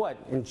work. Guess what?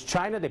 In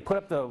China, they put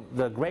up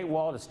the Great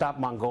Wall to stop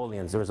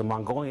Mongolians. There was a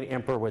Mongolian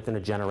emperor within a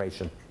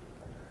generation.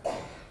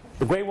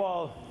 The Great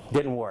Wall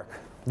didn't work.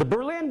 The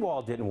Berlin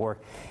Wall didn't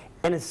work.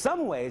 And in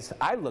some ways,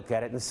 I look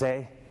at it and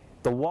say,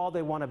 the wall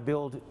they want to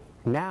build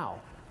now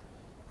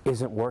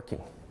isn't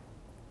working.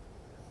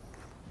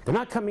 They're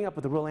not coming up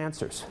with the real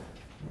answers.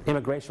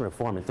 Immigration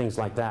reform and things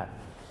like that.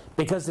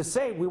 Because to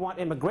say we want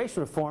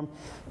immigration reform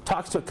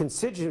talks to a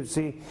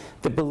constituency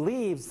that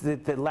believes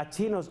that the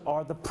Latinos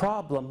are the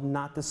problem,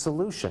 not the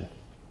solution.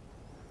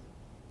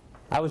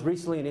 I was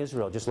recently in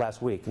Israel just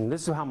last week, and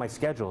this is how my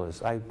schedule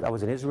is. I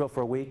was in Israel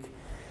for a week,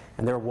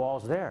 and there are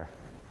walls there.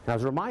 And I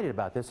was reminded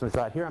about this, and I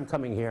thought, here I'm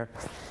coming here,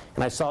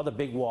 and I saw the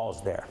big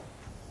walls there.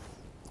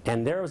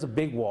 And there was a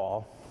big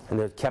wall, and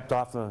they're kept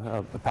off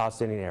a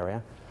Palestinian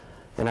area.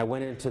 And I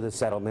went into the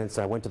settlements,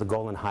 I went to the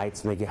Golan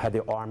Heights, and they had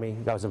the army.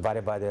 I was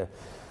invited by the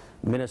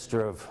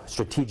Minister of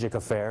Strategic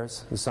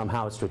Affairs, and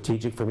somehow it's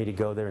strategic for me to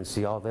go there and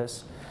see all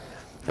this.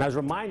 And I was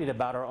reminded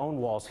about our own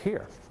walls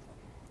here.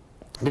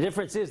 The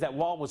difference is that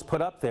wall was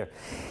put up there.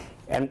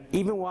 And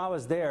even while I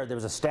was there, there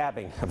was a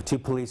stabbing of 2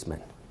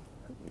 policemen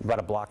about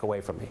a block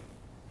away from me.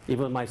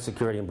 Even with my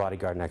security and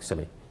bodyguard next to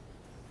me.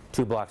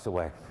 2 blocks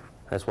away.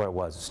 That's where it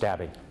was, a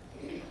stabbing.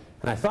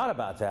 And I thought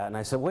about that, and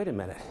I said, wait a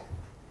minute.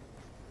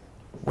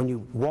 When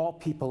you wall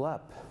people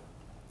up,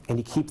 and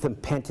you keep them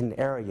pent in an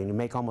area, and you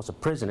make almost a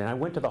prison. And I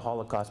went to the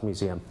Holocaust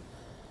Museum,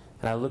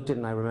 and I looked at it,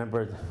 and I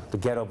remembered the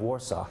ghetto of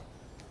Warsaw,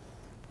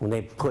 when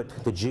they put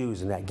the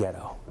Jews in that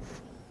ghetto,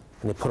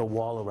 and they put a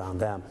wall around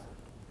them.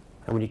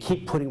 And when you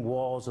keep putting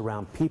walls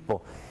around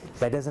people,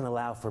 that doesn't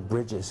allow for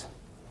bridges.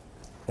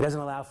 It doesn't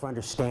allow for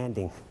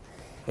understanding.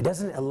 It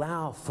doesn't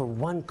allow for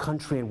one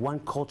country and one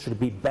culture to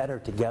be better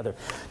together.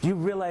 Do you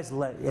realize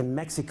in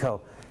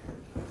Mexico,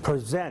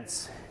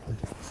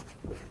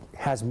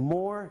 has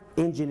more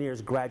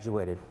engineers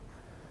graduated,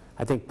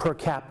 I think, per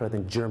capita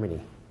than Germany.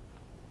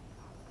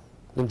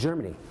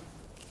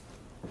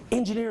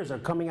 Engineers are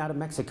coming out of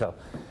Mexico.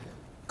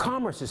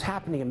 Commerce is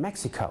happening in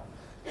Mexico.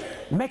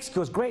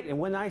 Mexico is great, and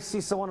when I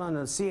see someone on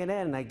the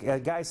CNN, and a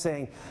guy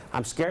saying,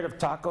 I'm scared of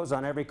tacos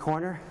on every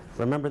corner,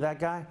 remember that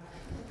guy?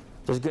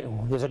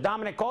 There's a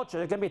dominant culture,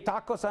 there's going to be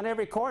tacos on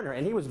every corner,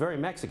 and he was very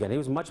Mexican. He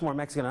was much more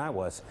Mexican than I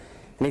was.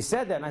 And he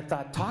said that, and I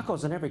thought,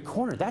 tacos on every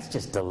corner, that's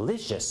just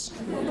delicious.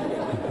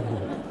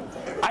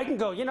 I can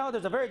go, you know,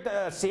 there's a very,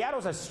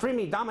 Seattle's a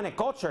extremely dominant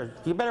culture.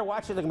 You better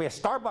watch it, there's going to be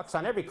a Starbucks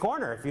on every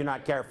corner if you're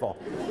not careful.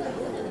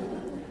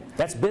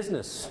 That's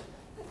business.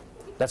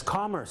 That's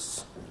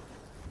commerce.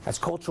 That's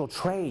cultural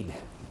trade.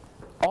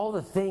 All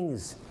the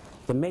things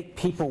that make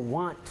people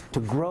want to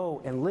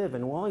grow and live.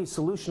 And the only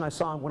solution I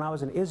saw when I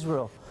was in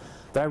Israel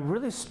that I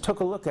really took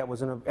a look at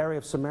was in an area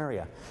of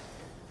Samaria,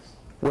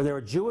 where there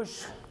were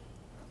Jewish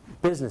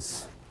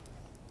business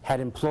had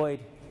employed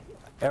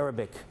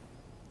Arabic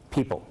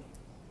people.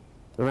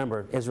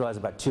 Remember, Israel has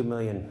about 2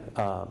 million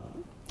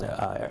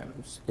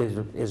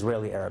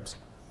Israeli Arabs.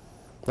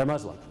 They're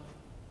Muslim.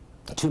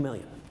 2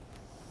 million.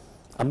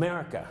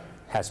 America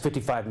has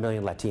 55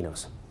 million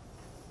Latinos.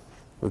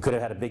 We could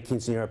have had a big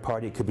quinceañera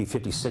party. It could be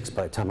 56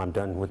 by the time I'm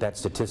done with that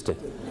statistic.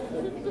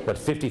 But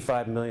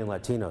 55 million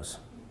Latinos.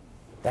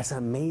 That's an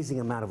amazing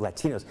amount of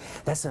Latinos.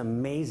 That's an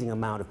amazing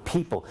amount of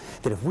people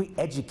that if we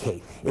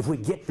educate, if we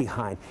get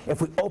behind,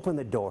 if we open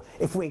the door,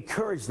 if we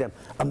encourage them,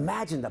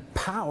 imagine the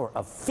power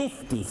of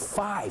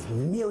 55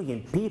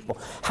 million people,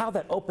 how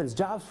that opens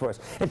jobs for us.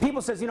 And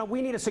people says, you know,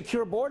 we need a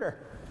secure border.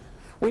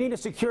 We need a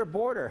secure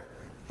border.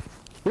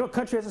 You know what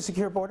country has a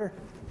secure border?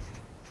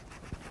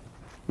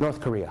 North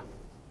Korea.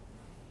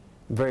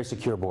 Very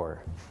secure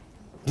border.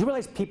 Do you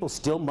realize people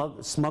still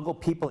smuggle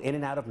people in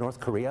and out of North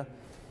Korea?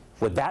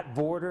 With that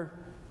border,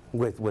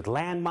 with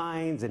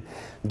landmines and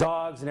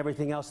dogs and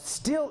everything else,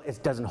 still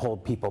it doesn't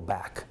hold people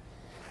back.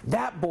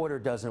 That border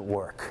doesn't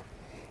work.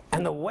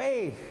 And the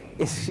way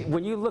is,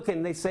 when you look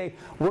and they say,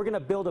 we're going to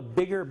build a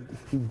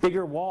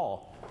bigger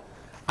wall.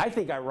 I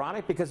think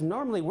ironic, because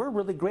normally we're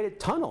really great at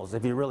tunnels,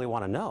 if you really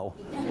want to know.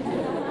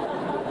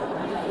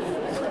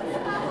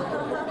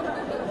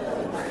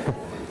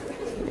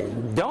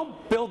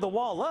 Don't build the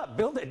wall up,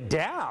 build it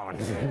down.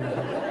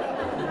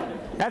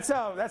 That's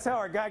how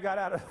our guy got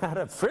out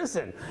of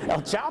prison,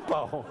 El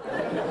Chapo.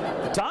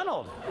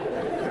 Tunneled.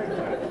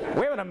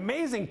 We have an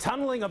amazing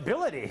tunneling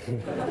ability.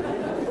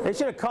 They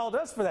should have called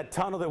us for that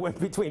tunnel that went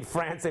between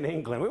France and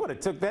England. We would have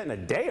took that in a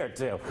day or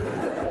two.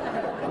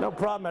 No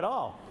problem at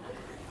all.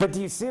 But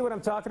do you see what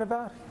I'm talking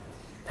about?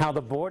 How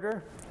the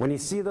border, when you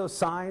see those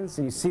signs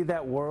and you see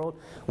that world,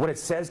 what it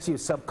says to you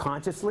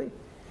subconsciously.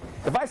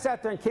 If I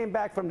sat there and came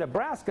back from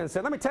Nebraska and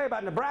said, let me tell you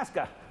about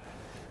Nebraska.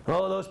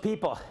 Oh, those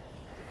people.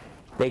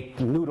 They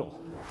noodle.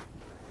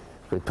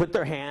 They put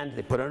their hand,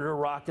 they put it under a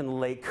rock in the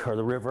lake or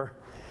the river,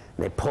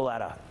 and they pull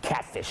out a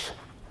catfish.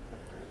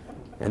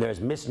 And there's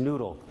Miss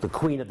Noodle, the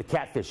queen of the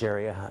catfish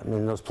area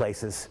in those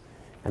places,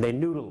 and they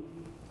noodle.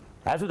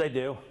 That's what they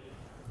do.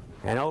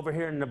 And over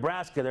here in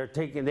Nebraska,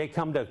 they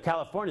come to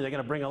California, they're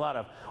going to bring a lot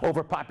of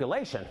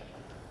overpopulation.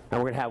 And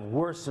we're going to have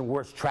worse and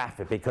worse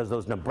traffic because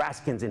those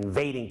Nebraskans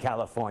invading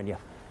California.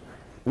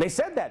 And they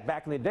said that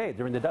back in the day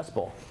during the Dust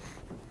Bowl.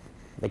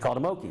 They called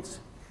them Okies.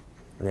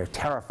 And they're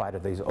terrified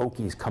of these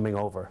Okies coming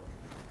over.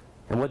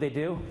 And what they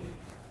do?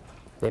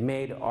 They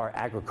made our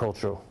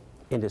agricultural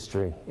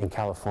industry in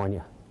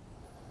California.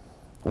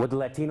 What do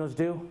Latinos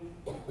do?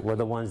 We're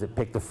the ones that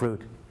pick the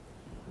fruit,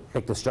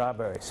 pick the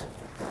strawberries,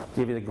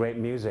 give you the great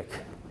music,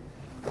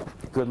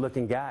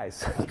 good-looking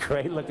guys,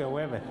 great-looking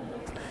women.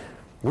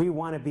 We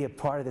want to be a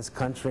part of this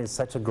country in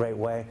such a great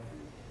way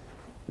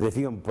that if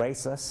you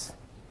embrace us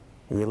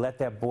and you let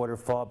that border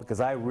fall,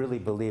 because I really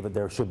believe that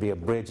there should be a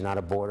bridge, not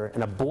a border.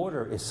 And a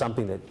border is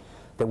something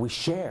that we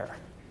share.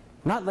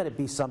 Not let it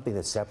be something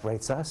that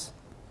separates us.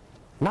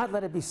 Not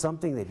let it be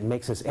something that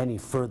makes us any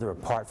further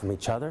apart from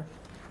each other.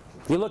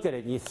 You look at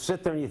it and you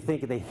sit there and you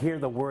think, and they hear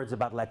the words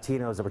about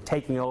Latinos that we're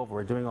taking over,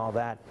 we're doing all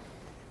that.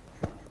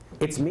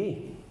 It's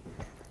me.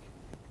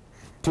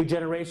 2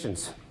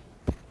 generations.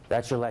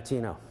 That's your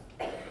Latino.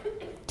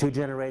 2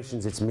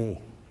 generations, it's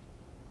me.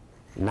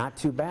 Not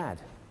too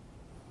bad.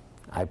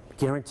 I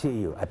guarantee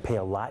you, I pay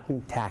a lot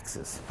in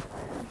taxes.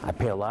 I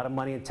pay a lot of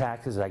money in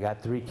taxes. I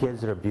got 3 kids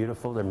that are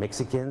beautiful. They're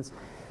Mexicans.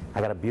 I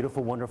got a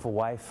beautiful, wonderful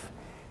wife.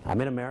 I'm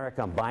in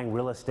America. I'm buying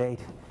real estate.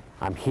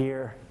 I'm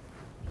here.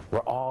 We're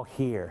all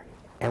here.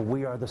 And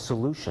we are the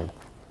solution.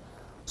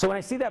 So when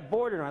I see that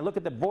border, and I look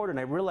at the border, and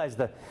I realize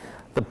the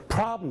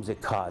problems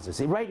it causes.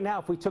 See, right now,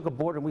 if we took a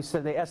border, and we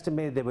said they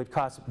estimated that it would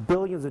cost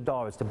billions of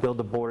dollars to build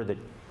the border that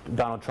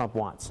Donald Trump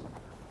wants.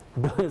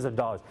 Billions of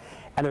dollars.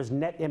 And there's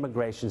net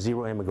immigration,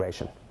 0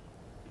 immigration.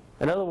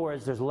 In other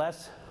words, there's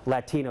less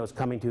Latinos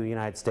coming to the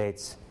United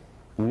States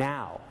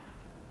now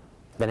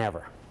than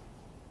ever.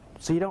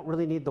 So you don't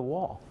really need the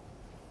wall.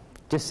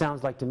 Just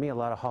sounds like to me a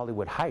lot of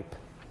Hollywood hype.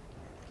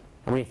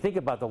 And when you think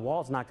about it, the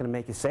wall's not going to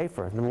make you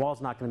safer, and the wall's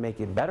not going to make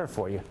it better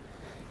for you.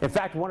 In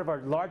fact, one of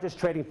our largest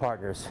trading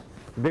partners,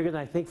 bigger than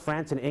I think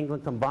France and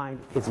England combined,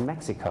 is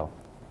Mexico.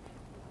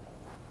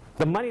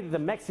 The money that the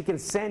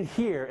Mexicans send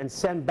here and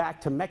send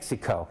back to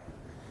Mexico.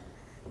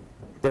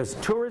 There's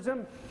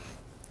tourism,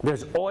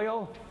 there's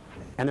oil,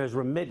 and there's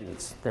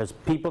remittance. There's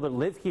people that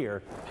live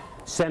here,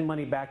 send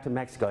money back to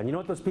Mexico. And you know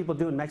what those people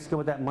do in Mexico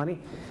with that money?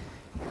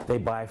 They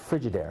buy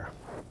Frigidaire.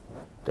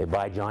 They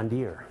buy John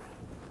Deere.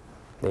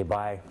 They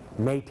buy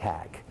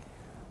Maytag.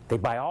 They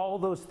buy all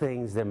those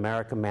things that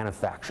America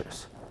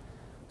manufactures.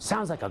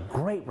 Sounds like a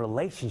great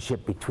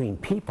relationship between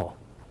people.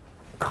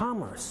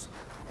 Commerce,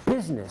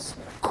 business,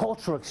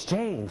 cultural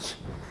exchange.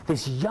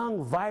 This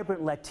young,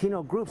 vibrant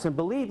Latino groups. And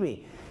believe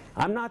me,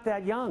 I'm not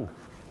that young.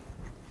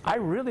 I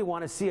really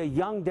want to see a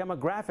young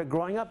demographic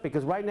growing up,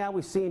 because right now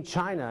we see in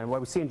China, and what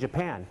we see in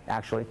Japan,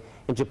 actually.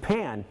 In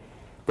Japan,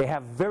 they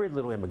have very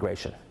little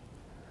immigration.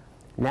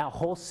 Now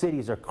whole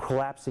cities are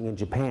collapsing in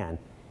Japan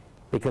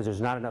because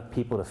there's not enough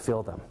people to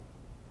fill them.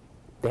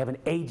 They have an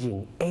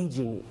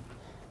aging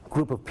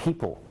group of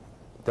people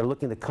that are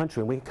looking at the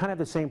country, and we kind of have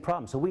the same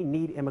problem. So we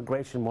need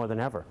immigration more than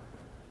ever.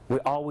 We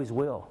always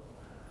will.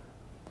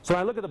 So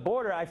when I look at the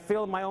border, I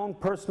feel my own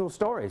personal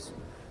stories.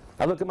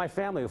 I look at my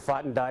family who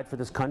fought and died for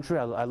this country.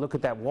 I look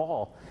at that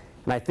wall,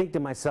 and I think to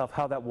myself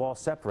how that wall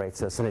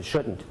separates us, and it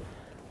shouldn't.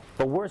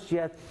 But worse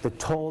yet, the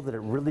toll that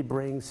it really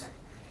brings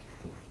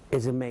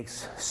is it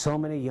makes so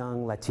many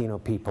young Latino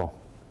people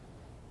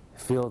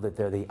feel that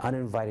they're the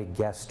uninvited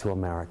guests to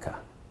America.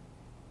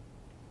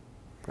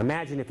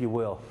 Imagine, if you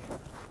will,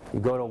 you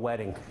go to a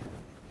wedding.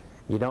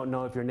 You don't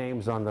know if your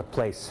name's on the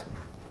place.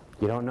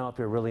 You don't know if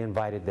you're really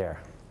invited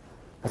there.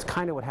 That's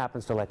kind of what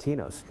happens to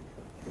Latinos.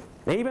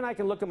 And even I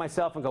can look at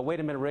myself and go, wait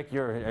a minute, Rick,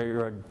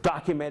 you're a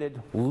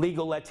documented,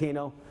 legal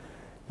Latino.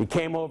 You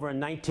came over in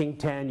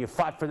 1910. You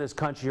fought for this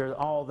country. You're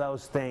all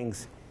those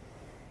things.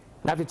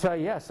 And I have to tell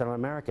you, yes, I'm an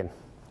American.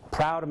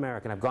 Proud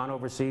American. I've gone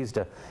overseas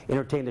to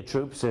entertain the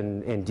troops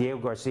in Diego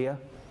Garcia.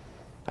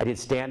 I did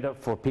stand-up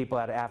for people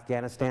out of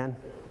Afghanistan.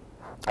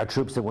 Our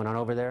troops that went on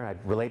over there, I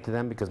relate to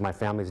them because my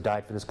family's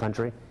died for this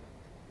country.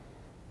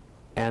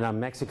 And I'm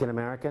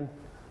Mexican-American.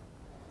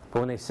 But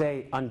when they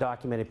say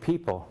undocumented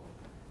people,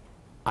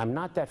 I'm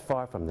not that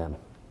far from them.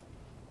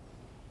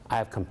 I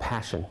have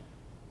compassion.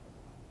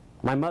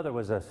 My mother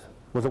was a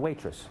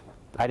waitress.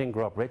 I didn't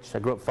grow up rich. I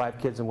grew up 5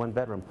 kids in 1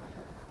 bedroom.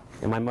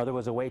 And my mother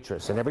was a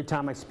waitress. And every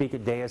time I speak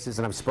at daises,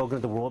 and I've spoken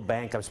at the World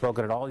Bank, I've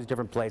spoken at all these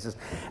different places,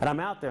 and I'm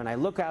out there and I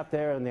look out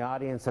there in the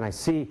audience and I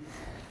see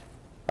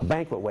a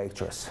banquet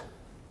waitress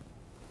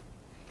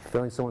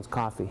filling someone's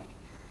coffee.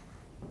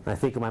 And I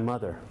think of my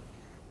mother,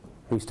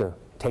 who used to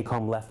take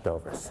home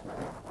leftovers.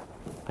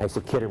 I used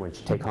to kid her when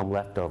she'd take home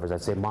leftovers.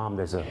 I'd say, Mom,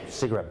 there's a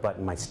cigarette butt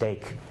in my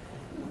steak.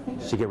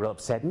 She'd get real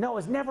upset. No,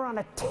 it's never on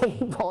a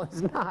table.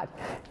 It's not.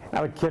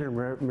 I would kid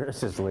her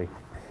mercilessly.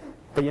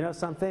 But you know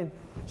something?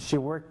 She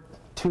worked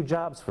 2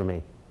 jobs for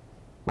me.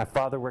 My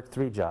father worked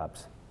 3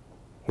 jobs.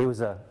 He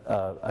was a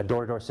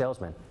door-to-door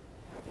salesman.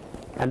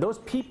 And those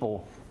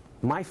people,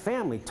 my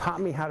family,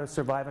 taught me how to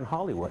survive in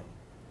Hollywood.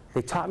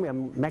 They taught me a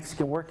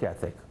Mexican work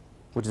ethic,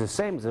 which is the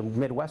same as a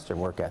Midwestern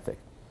work ethic.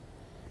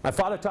 My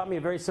father taught me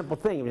a very simple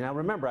thing. I mean, now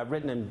remember, I've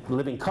written in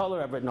Living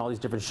Color, I've written all these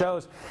different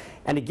shows,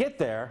 and to get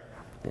there,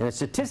 and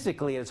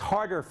statistically, it's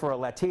harder for a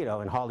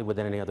Latino in Hollywood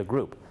than any other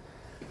group.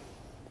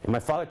 And my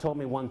father told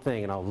me one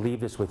thing, and I'll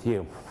leave this with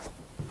you.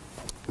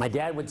 My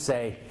dad would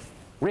say,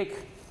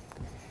 Rick,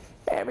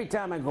 every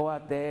time I go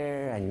out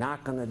there, I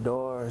knock on the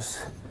doors.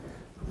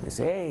 They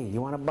say, hey,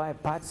 you want to buy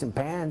pots and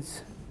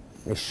pans?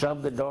 They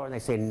shove the door and they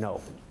say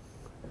no.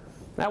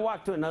 And I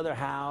walk to another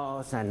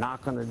house and I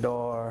knock on the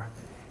door.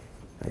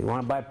 You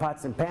want to buy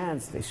pots and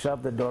pans? They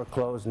shove the door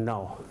closed,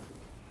 no.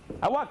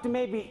 I walk to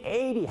maybe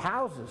 80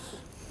 houses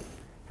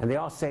and they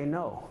all say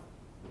no.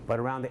 But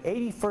around the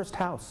 81st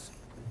house,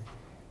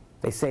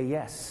 they say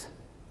yes.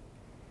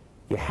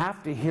 You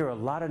have to hear a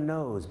lot of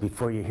no's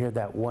before you hear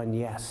that one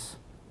yes.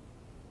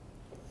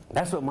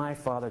 That's what my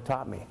father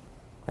taught me.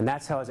 And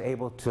that's how I was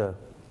able to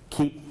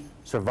keep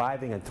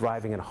surviving and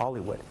thriving in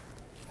Hollywood.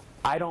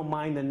 I don't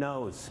mind the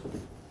no's.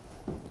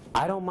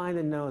 I don't mind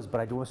the no's, but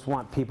I just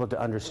want people to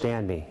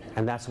understand me,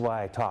 and that's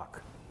why I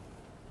talk.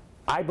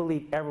 I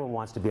believe everyone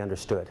wants to be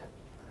understood.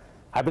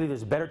 I believe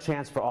there's a better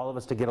chance for all of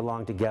us to get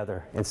along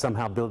together and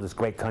somehow build this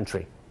great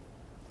country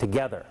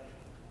together.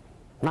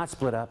 Not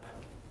split up,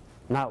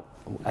 not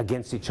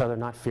against each other,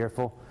 not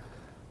fearful,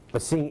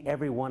 but seeing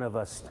every one of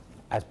us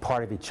as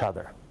part of each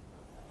other.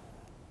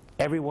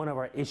 Every one of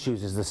our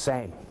issues is the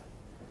same.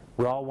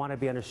 We all want to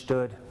be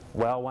understood.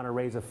 We all want to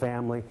raise a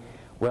family.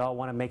 We all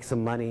want to make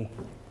some money.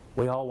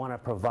 We all want to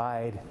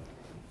provide.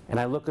 And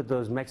I look at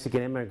those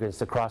Mexican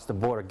immigrants across the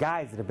border,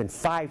 guys that have been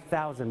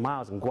 5,000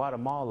 miles in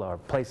Guatemala or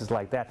places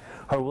like that,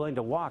 who are willing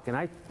to walk. And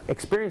I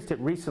experienced it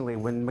recently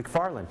when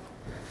McFarland,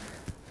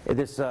 at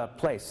this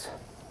place,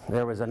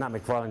 there was not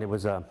McFarland, it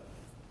was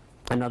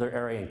another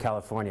area in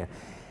California.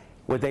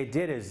 What they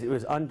did is, it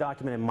was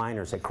undocumented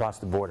minors that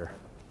crossed the border.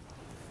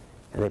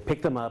 And they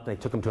picked them up and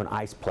they took them to an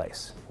ICE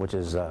place, which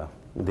is the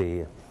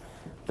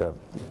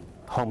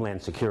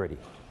Homeland Security.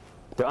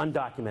 They're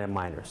undocumented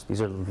minors.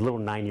 These are little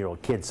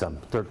 9-year-old kids, some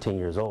 13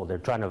 years old. They're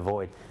trying to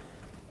avoid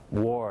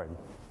war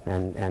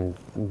and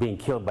being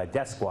killed by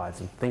death squads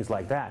and things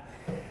like that.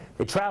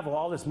 They travel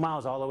all this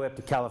miles all the way up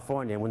to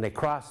California, and when they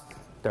cross,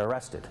 they're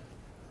arrested.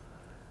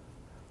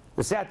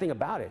 The sad thing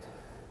about it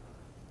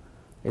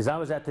is I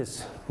was at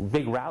this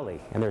big rally,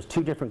 and there's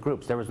 2 different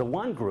groups. There was the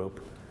one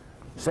group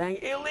saying,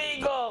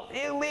 illegal,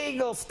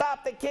 illegal,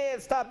 stop the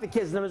kids, stop the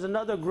kids. And there was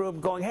another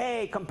group going,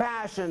 hey,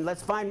 compassion,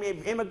 let's find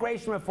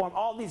immigration reform,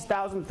 all these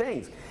 1,000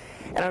 things.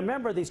 And I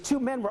remember these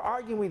 2 men were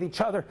arguing with each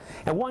other,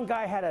 and one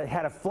guy had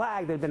a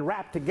flag that had been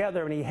wrapped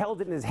together, and he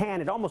held it in his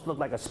hand. It almost looked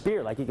like a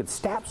spear, like he could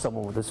stab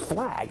someone with this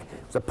flag.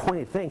 It was a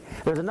pointed thing.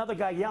 There was another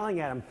guy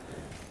yelling at him,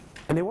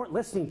 and they weren't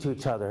listening to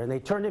each other. And they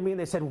turned to me and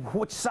they said,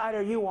 which side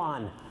are you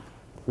on?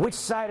 Which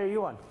side are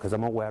you on? Because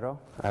I'm a güero.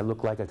 I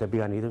look like I could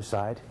be on either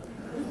side.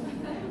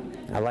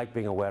 I like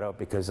being a güero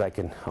because I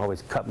can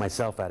always cut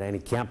myself out of any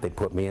camp they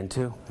put me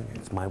into.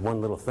 It's my one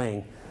little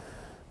thing.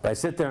 But I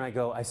sit there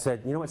and I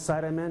said, you know what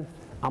side I'm in?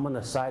 I'm on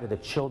the side of the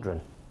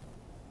children.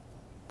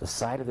 The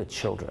side of the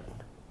children.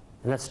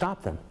 And that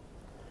stopped them.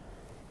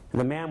 And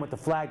the man with the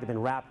flag that had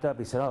been wrapped up,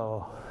 he said,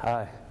 oh,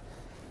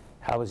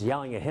 I was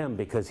yelling at him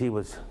because he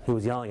was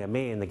yelling at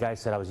me. And the guy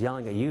said, I was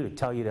yelling at you to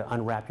tell you to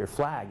unwrap your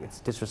flag.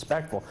 It's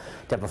disrespectful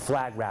to have a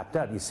flag wrapped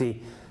up. You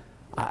see,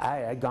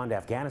 I'd gone to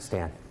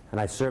Afghanistan. And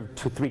I served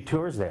 3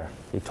 tours there.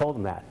 He told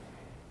them that.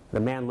 The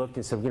man looked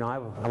and said, you know,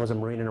 I was a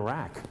Marine in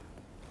Iraq.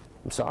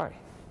 I'm sorry.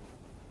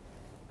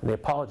 And they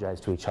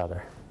apologized to each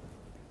other.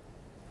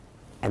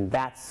 And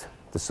that's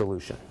the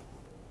solution.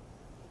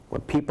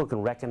 When people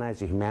can recognize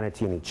the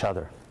humanity in each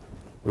other,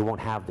 we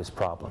won't have this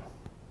problem.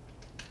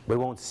 We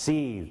won't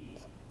see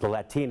the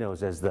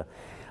Latinos as the,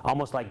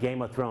 almost like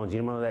Game of Thrones.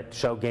 You remember that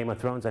show Game of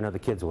Thrones? I know the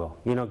kids will.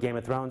 You know Game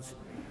of Thrones?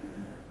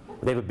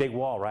 They have a big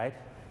wall, right?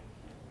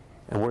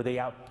 And were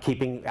they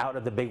keeping out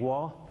of the big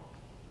wall?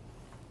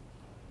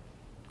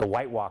 The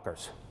White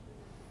Walkers.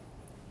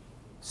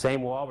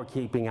 Same wall, we're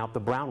keeping out the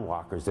brown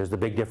walkers. There's the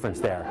big difference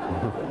there.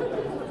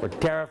 We're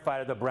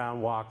terrified of the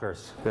brown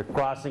walkers. They're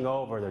crossing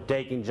over, they're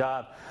taking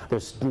jobs,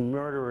 there's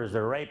murderers,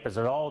 they're rapists,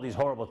 there's all these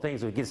horrible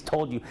things that gets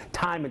told you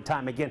time and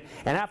time again.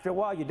 And after a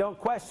while, you don't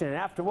question it. And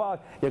after a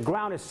while, your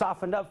ground is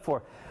softened up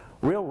for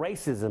real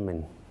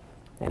racism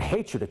and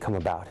hatred to come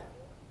about.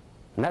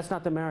 And that's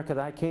not the America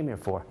that I came here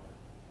for.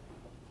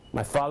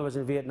 My father was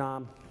in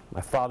Vietnam.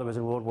 My father was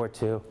in World War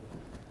II.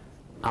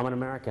 I'm an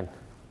American.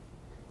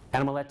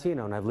 And I'm a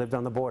Latino, and I've lived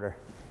on the border.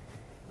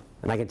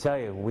 And I can tell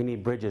you, we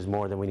need bridges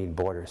more than we need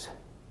borders.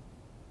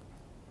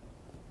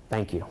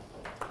 Thank you.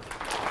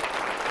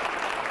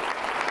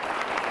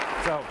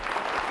 So,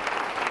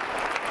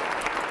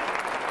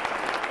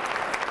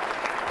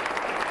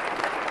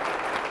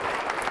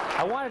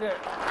 I wanted to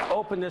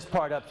open this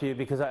part up to you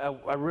because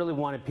I really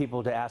wanted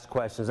people to ask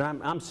questions.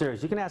 And I'm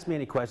serious. You can ask me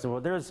any question.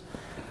 Well,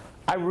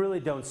 I really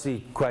don't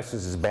see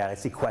questions as bad. I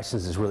see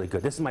questions as really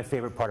good. This is my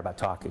favorite part about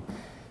talking.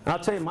 And I'll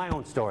tell you my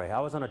own story. I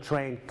was on a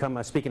train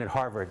speaking at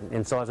Harvard,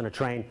 and so I was on a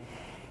train,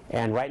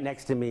 and right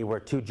next to me were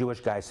 2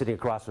 Jewish guys sitting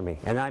across from me.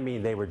 And I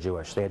mean, they were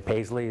Jewish. They had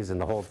paisleys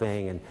and the whole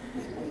thing, and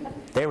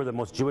they were the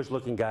most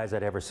Jewish-looking guys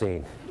I'd ever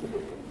seen.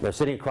 They're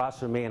sitting across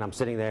from me, and I'm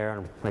sitting there,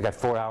 and I got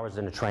 4 hours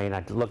in the train.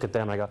 I look at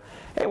them, and I go,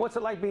 hey, what's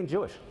it like being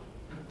Jewish?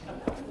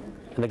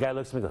 And the guy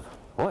looks at me and goes,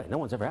 boy, no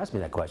one's ever asked me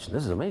that question.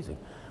 This is amazing.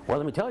 Well,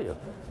 let me tell you.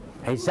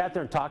 And he sat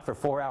there and talked for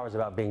 4 hours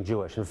about being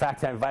Jewish. In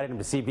fact, I invited him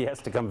to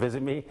CBS to come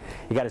visit me.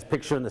 He got his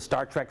picture in the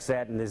Star Trek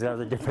set and these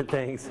other different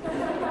things.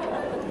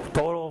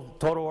 Total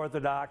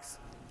Orthodox.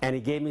 And he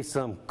gave me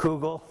some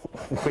kugel,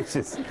 which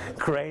is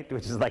great,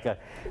 which is like a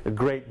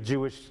great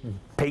Jewish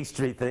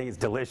pastry thing. It's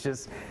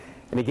delicious.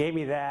 And he gave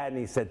me that, and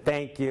he said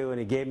thank you, and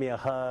he gave me a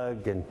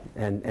hug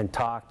and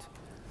talked.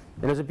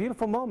 And it was a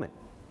beautiful moment.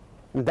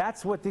 And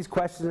that's what these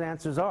questions and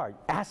answers are.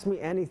 Ask me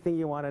anything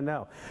you want to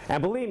know.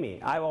 And believe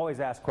me, I always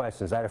ask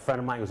questions. I had a friend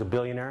of mine who was a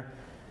billionaire.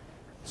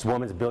 This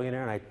woman's a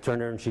billionaire, and I turned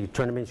to her, and she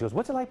turned to me, and she goes,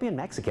 what's it like being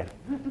Mexican?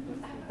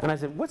 And I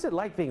said, what's it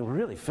like being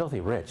really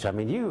filthy rich? I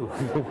mean, you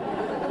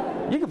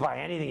can buy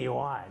anything you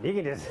want. You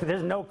can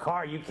there's no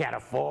car you can't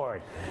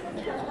afford.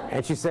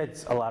 And she said,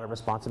 it's a lot of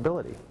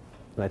responsibility.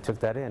 And I took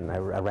that in. I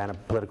ran a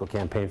political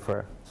campaign for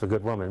her. It's a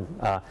good woman,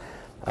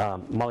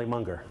 Molly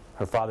Munger.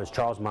 Her father's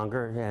Charles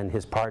Munger, and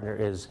his partner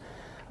is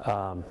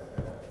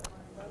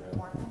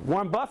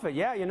Warren Buffett.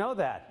 Yeah, you know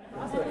that.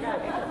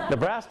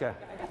 Nebraska.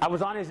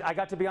 I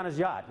got to be on his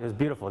yacht. It was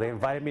beautiful. They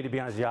invited me to be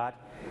on his yacht,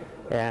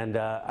 and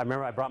I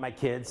remember I brought my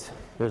kids.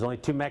 There was only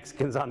 2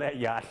 Mexicans on that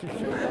yacht.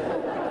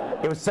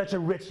 It was such a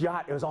rich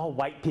yacht. It was all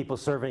white people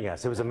serving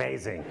us. It was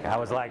amazing. I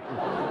was like,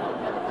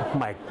 oh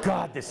my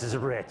God, this is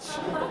rich.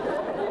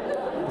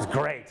 It was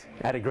great.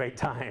 I had a great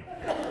time.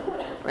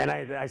 And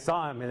I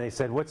saw him, and they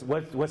said,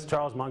 what's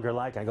Charles Munger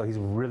like? I go, he's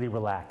really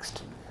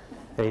relaxed.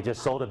 And he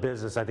just sold a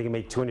business. I think he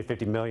made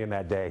 $250 million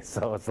that day.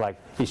 So it's like,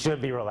 he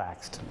should be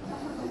relaxed.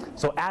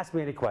 So ask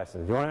me any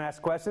questions. You want to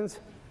ask questions?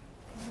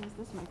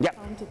 Yeah.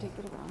 To take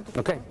it around.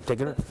 Okay,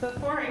 take it.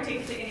 Before I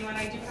take it to anyone,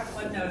 I do have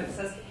one note. It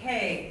says,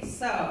 hey,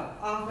 so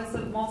Office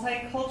of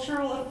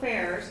Multicultural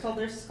Affairs told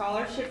their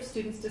scholarship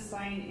students to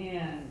sign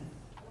in.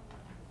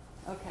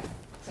 Okay,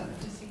 so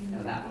just so you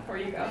know that before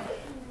you go.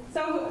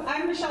 So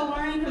I'm Michelle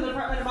Warren from the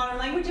Department of Modern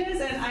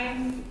Languages, and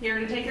I'm here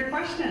to take your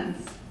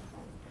questions.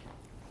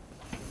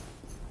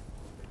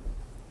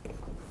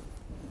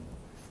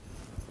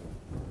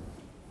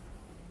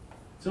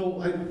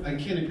 So I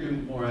can't agree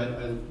with more.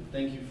 I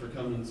thank you for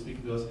coming and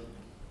speaking to us.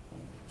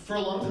 For a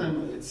long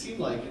time, it seemed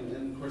like,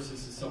 and of course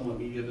this is somewhat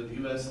media, but the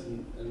U.S.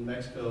 and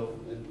Mexico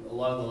and a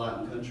lot of the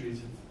Latin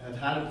countries have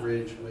had a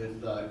bridge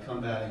with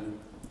combating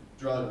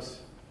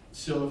drugs.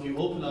 So if you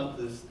open up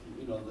this,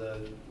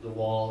 the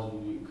wall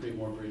and you create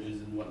more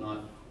bridges and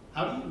whatnot,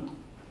 how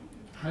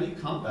do you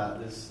combat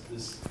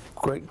this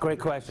great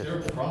question.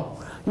 Terrible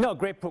problem? No,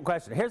 great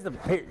question. Here's the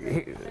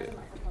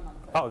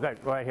oh, good,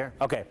 right here.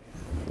 Okay,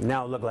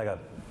 now I look like a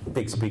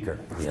big speaker.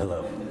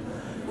 Hello.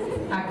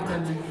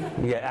 Academic.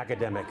 Yeah,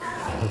 academic.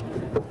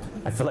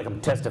 I feel like I'm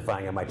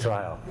testifying at my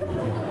trial.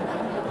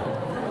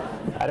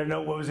 I don't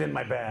know what was in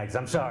my bags.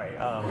 I'm sorry.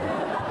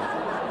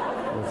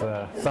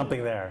 There's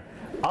something there.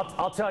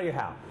 I'll tell you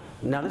how.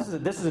 Now this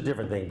is a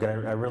different thing.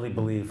 I really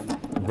believe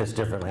this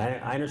differently.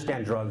 I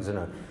understand drugs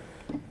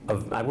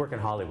I work in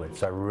Hollywood,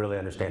 so I really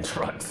understand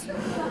drugs.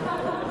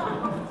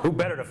 Who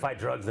better to fight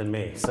drugs than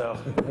me? So,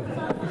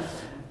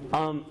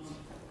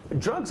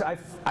 drugs,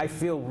 I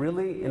feel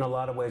really, in a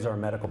lot of ways, are a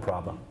medical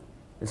problem.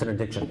 It's an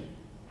addiction.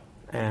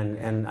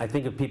 And I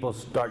think if people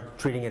start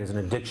treating it as an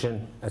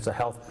addiction, as a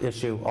health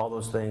issue, all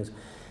those things,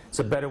 it's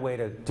a better way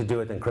to do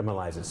it than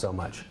criminalize it so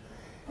much.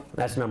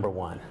 That's number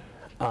one.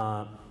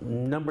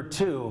 Number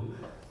two,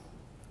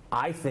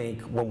 I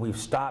think when we've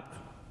stopped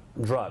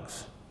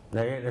drugs,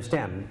 now you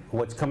understand,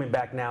 what's coming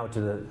back now to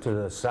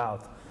the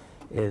South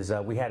is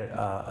we had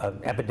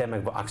an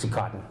epidemic of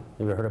Oxycontin.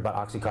 You ever heard about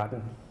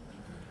Oxycontin?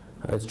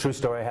 It's a true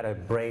story. I had a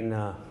brain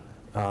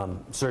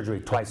surgery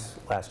twice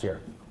last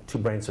year, 2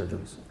 brain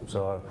surgeries.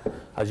 So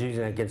I was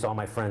using it against all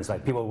my friends.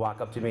 Like, people would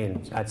walk up to me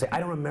and I'd say, I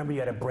don't remember you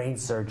had a brain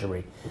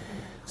surgery.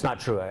 It's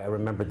not true. I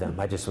remembered them.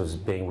 I just was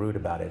being rude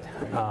about it.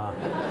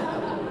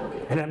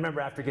 And I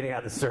remember after getting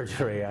out of the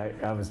surgery,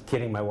 I was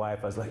kidding my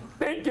wife. I was like,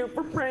 thank you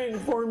for praying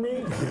for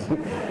me.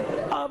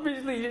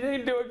 Obviously, you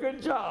didn't do a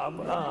good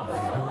job.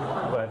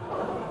 But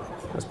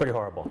it was pretty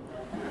horrible.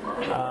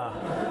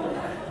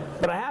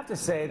 But I have to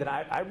say that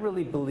I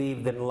really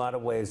believe that in a lot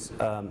of ways,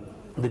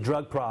 the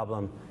drug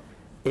problem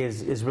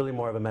is really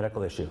more of a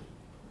medical issue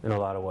in a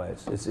lot of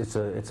ways. It's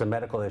a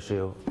medical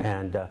issue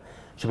and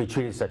should be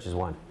treated such as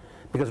one.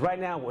 Because right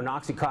now, when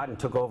Oxycontin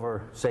took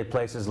over, say,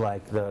 places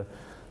like the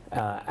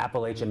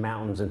Appalachian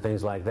Mountains and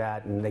things like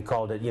that, and they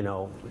called it, you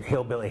know,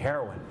 hillbilly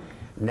heroin.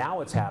 Now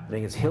what's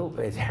happening is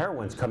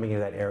heroin's coming into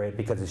that area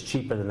because it's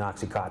cheaper than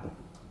Oxycontin.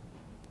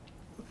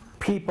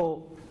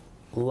 People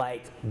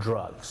like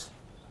drugs.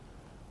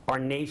 Our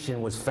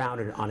nation was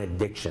founded on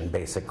addiction,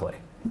 basically.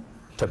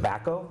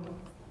 Tobacco,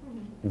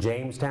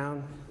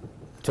 Jamestown,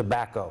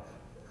 tobacco.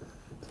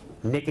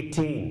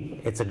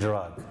 Nicotine, it's a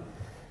drug.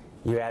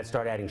 You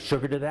start adding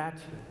sugar to that.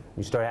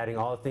 You start adding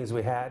all the things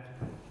we had,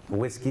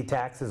 whiskey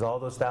taxes, all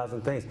those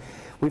thousand things.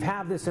 We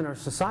have this in our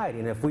society,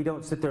 and if we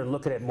don't sit there and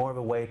look at it more of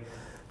a way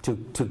to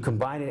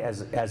combine it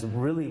as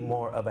really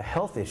more of a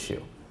health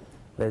issue.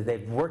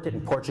 They've worked it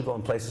in Portugal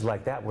and places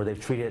like that where they've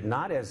treated it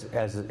not as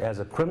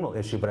a criminal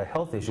issue, but a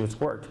health issue. It's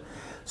worked.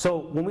 So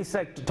when we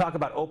talk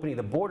about opening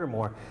the border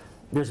more,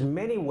 there's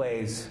many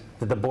ways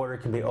that the border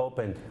can be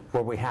opened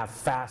where we have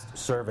fast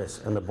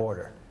service in the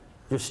border.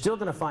 You're still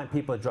going to find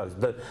people with drugs.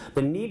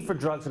 The need for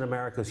drugs in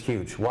America is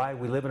huge. Why?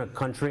 We live in a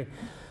country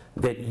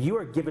that you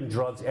are given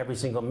drugs every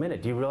single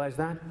minute. Do you realize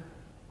that?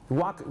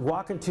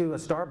 Walk into a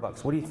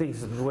Starbucks. What do you think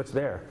is what's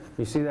there?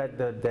 You see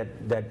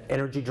that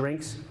energy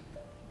drinks?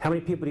 How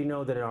many people do you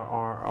know that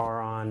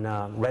are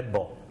on Red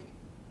Bull?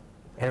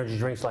 Energy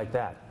drinks like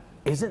that.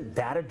 Isn't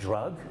that a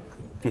drug?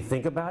 If you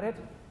think about it?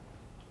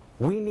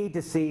 We need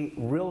to see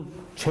real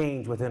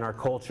change within our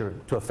culture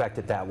to affect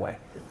it that way.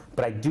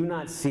 But I do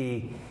not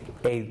see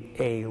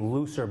a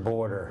looser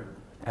border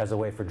as a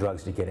way for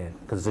drugs to get in,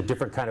 because it's a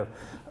different kind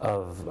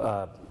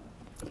of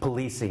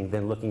policing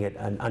than looking at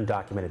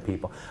undocumented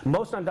people.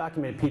 Most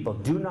undocumented people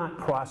do not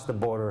cross the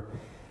border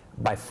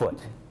by foot.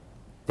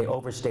 They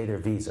overstay their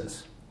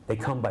visas. They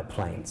come by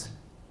planes.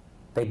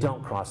 They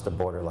don't cross the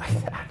border like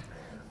that.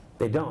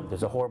 They don't.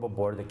 There's a horrible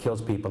border that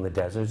kills people in the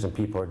deserts and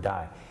people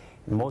die.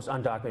 Most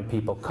undocumented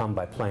people come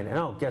by plane. And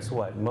oh, guess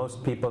what?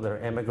 Most people that are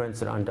immigrants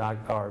that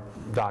are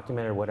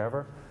documented or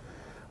whatever,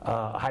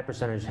 a high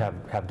percentage have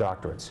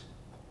doctorates,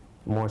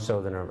 more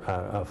so than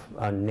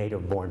a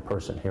native-born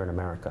person here in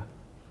America.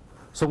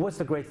 So what's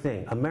the great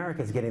thing?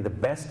 America is getting the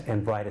best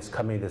and brightest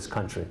coming to this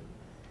country.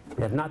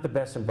 If not the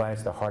best and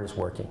brightest, the hardest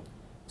working.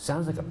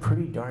 Sounds like a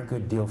pretty darn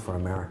good deal for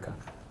America.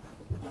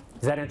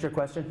 Does that answer your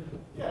question?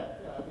 Yeah.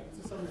 I mean,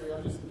 to some degree,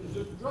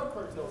 the drug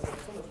cartels have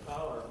so much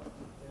power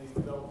in these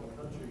developing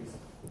countries.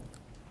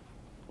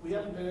 We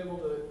haven't been able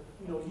to,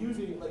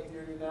 using, like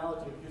your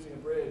analogy of using a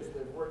bridge,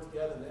 they've worked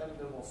together and they haven't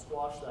been able to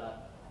squash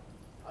that.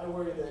 I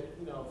worry that,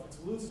 if it's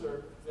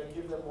looser, that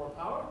give them more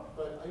power,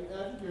 but I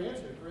think your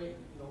answer is great,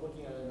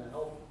 looking at it in a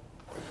health.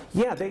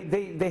 Yeah,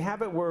 they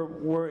have it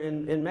where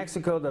in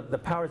Mexico the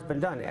power's been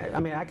done. I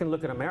mean, I can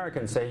look at America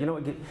and say,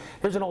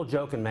 there's an old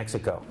joke in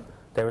Mexico.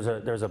 There's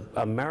an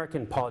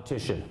American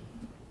politician.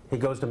 He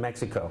goes to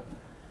Mexico.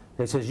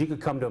 And he says, you could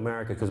come to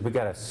America because we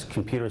got a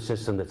computer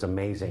system that's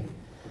amazing.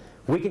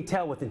 We can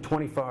tell within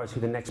 24 hours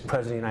who the next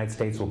president of the United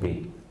States will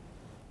be.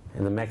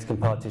 And the Mexican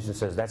politician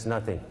says, that's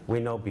nothing. We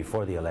know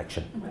before the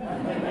election.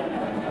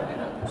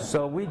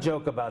 So we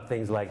joke about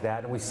things like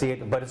that, and we see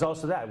it, but it's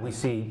also that. We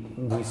see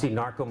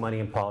narco money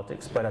in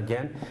politics, but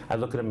again, I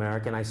look at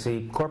America and I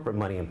see corporate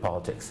money in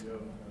politics.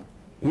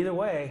 Either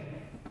way,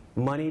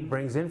 money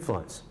brings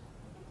influence.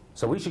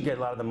 So we should get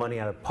a lot of the money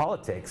out of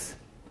politics,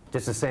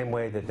 just the same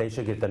way that they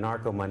should get the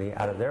narco money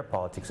out of their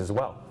politics as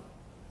well.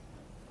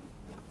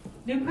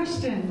 New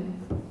question.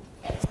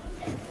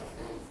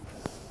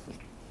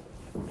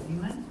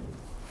 Anyone?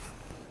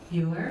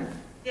 Viewer?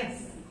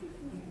 Yes.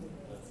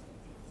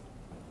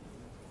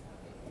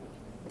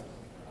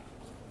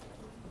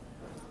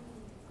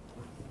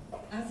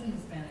 As a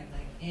Hispanic,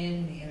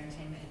 in the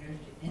entertainment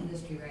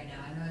industry right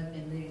now, I know I've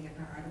been reading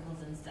different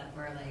articles and stuff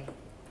where,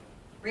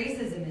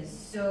 racism is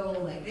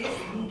so, they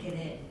sneak it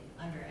in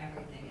under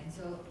everything. And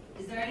so,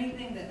 is there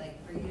anything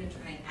that, for you to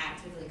try and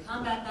actively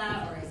combat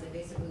that, or is it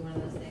basically one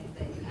of those things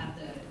that you have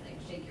to,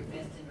 shake your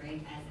fist and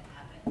rage as it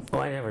happens?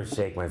 Well, I never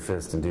shake my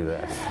fist and do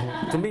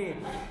that. To me,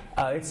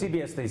 at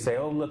CBS they say,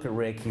 oh, look at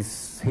Rick,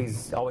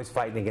 he's always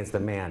fighting against the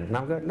man. And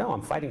I'm going, no,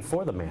 I'm fighting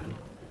for the man.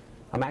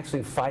 I'm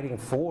actually fighting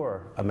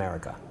for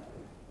America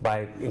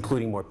by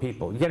including more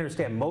people. You gotta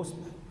understand, most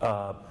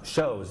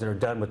shows that are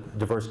done with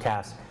diverse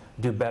casts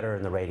do better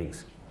in the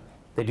ratings.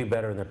 They do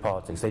better in their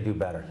politics, they do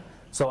better.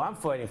 So I'm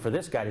fighting for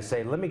this guy to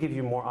say, let me give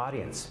you more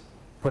audience.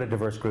 Put a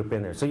diverse group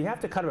in there. So you have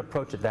to kind of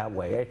approach it that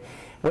way.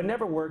 What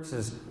never works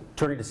is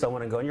turning to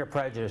someone and going, you're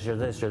prejudiced, you're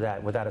this, you're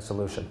that, without a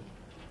solution.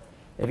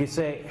 If you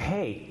say,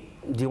 hey,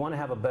 do you want to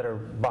have a better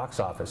box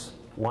office?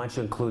 Why don't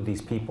you include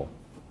these people?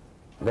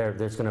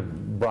 There's going to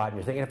broaden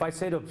your thing. And if I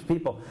say to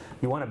people,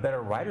 you want a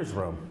better writer's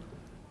room,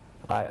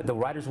 the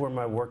writer's room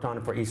I worked on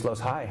for East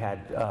Los High had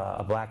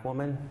a black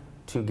woman,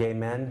 2 gay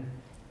men,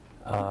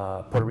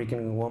 Puerto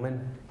Rican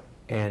woman,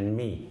 and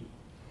me.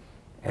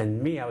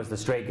 And me, I was the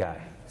straight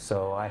guy.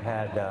 So I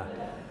had,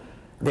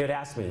 they would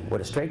ask me,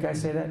 would a straight guy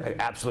say that?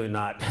 Absolutely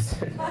not.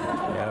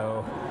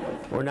 No,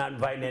 we're not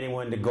inviting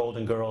anyone to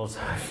Golden Girls,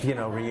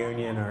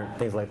 reunion or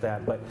things like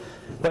that. But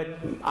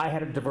I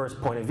had a diverse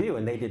point of view,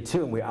 and they did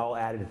too, and we all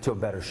added it to a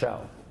better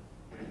show.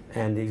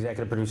 And the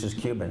executive producer's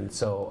Cuban.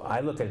 So I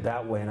look at it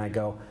that way, and I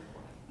go,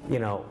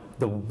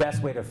 the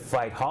best way to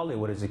fight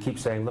Hollywood is to keep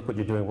saying, look what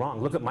you're doing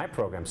wrong. Look at my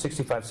program,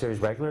 65 series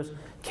regulars,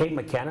 Kate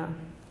McKenna,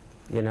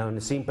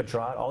 Nassim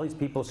Petrad, all these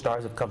people,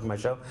 stars have come from my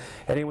show.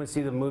 Anyone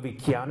see the movie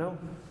Keanu?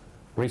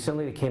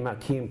 Recently, it came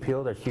out, Key and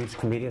Peele, they're huge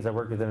comedians. I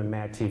worked with them in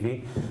Mad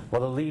TV. Well,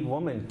 the lead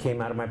woman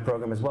came out of my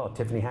program as well,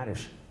 Tiffany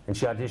Haddish, and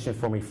she auditioned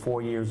for me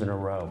 4 years in a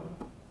row.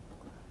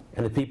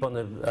 And the people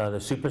in the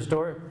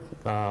Superstore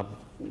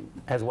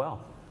as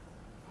well.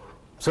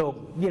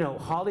 So,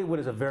 Hollywood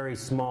is a very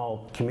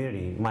small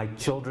community. My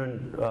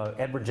children,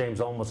 Edward James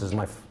Olmos is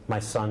my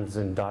sons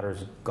and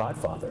daughters'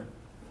 godfather.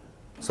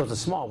 So it's a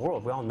small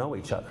world, we all know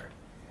each other.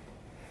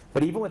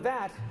 But even with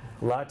that,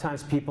 a lot of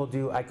times people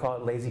do, I call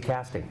it lazy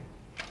casting.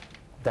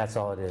 That's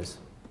all it is.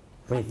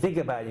 When you think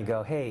about it, you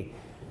go, hey,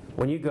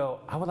 when you go,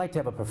 I would like to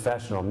have a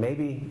professional.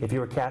 Maybe if you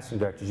were casting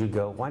directors, you'd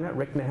go, why not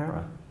Rick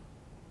Najera?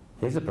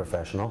 He's a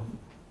professional.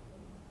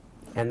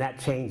 And that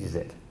changes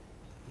it.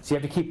 So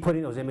you have to keep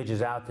putting those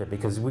images out there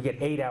because we get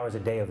 8 hours a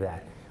day of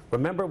that.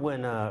 Remember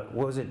when,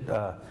 what was it,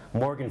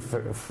 Morgan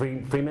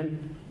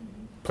Freeman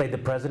played the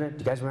president? Do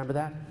you guys remember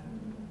that?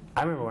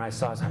 I remember when I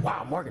saw it, I was like,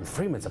 wow, Morgan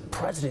Freeman's a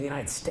president of the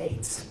United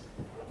States.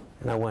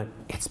 And I went,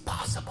 it's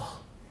possible.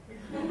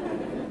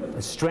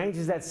 As strange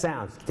as that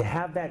sounds, to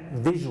have that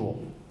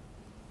visual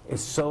is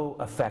so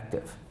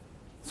effective.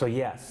 So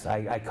yes,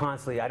 I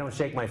constantly, I don't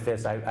shake my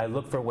fist. I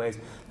look for ways.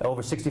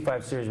 Over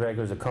 65 series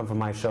regulars have come from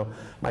my show.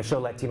 My show,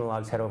 Latino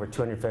Logs, had over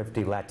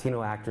 250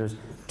 Latino actors.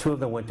 2 of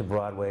them went to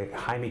Broadway.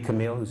 Jaime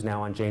Camille, who's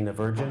now on Jane the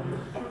Virgin,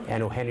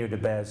 and Eugenio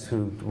Derbez,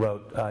 who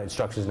wrote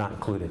Instructions Not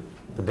Included,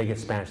 the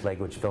biggest Spanish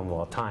language film of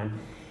all time,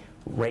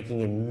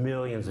 raking in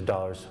millions of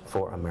dollars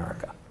for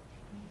America.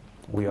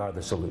 We are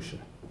the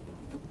solution.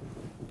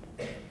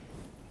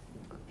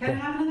 Can I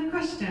have another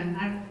question?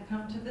 I've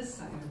come to this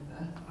side of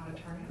the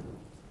auditorium.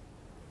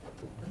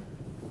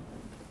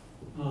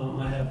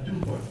 I have 2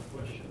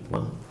 questions.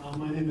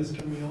 My name is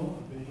Camille.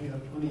 I've been here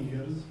 20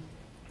 years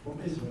from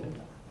Israel.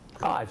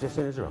 Ah, just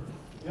in Israel.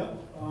 Yep.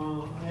 I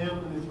am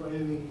an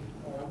Israeli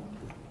Arab.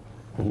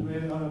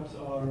 Israeli Arabs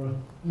are a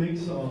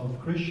mix of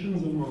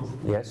Christians and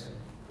Muslims. Yes.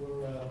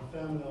 We're a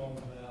family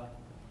of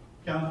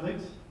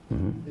Catholics.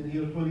 Been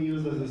here 20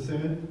 years, as I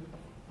said.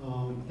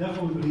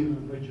 Definitely believe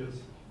in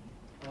bridges.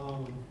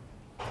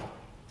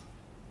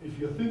 If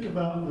you think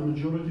about the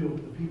majority of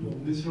the people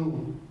in this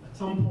room, at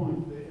some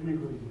point they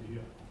immigrated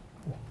here.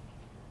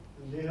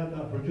 And they had the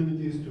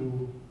opportunities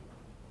to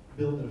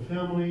build their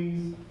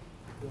families,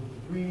 build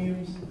their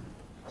dreams.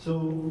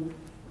 So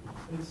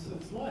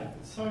it's life,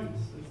 it's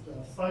science, it's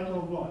the cycle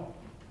of life.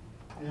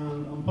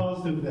 And I'm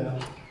positive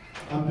that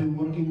I've been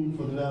working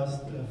for the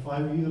last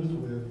 5 years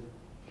with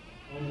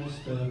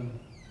almost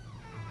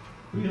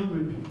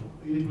 300 people,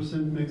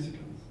 80%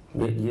 Mexicans.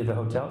 You the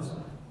hotels?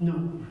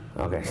 No.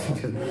 Okay,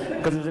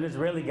 because there's an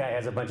Israeli guy who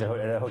has a bunch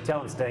of hotel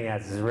I'm staying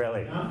at is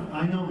Israeli.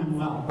 I know him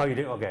well. Oh, you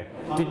do? Okay.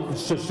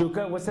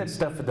 Shashuka? What's that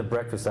stuff at the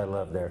breakfast I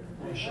love there?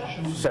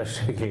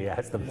 Shashuka, yeah,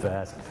 that's the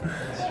best.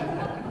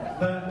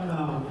 But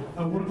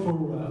I work for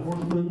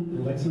Workman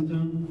in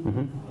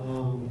Lexington.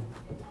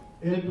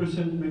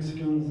 80%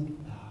 Mexicans,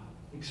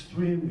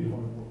 extremely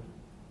hard work.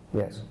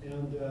 Yes.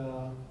 And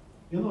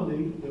they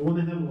want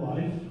to have a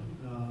life,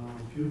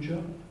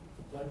 future,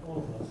 like all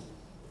of us.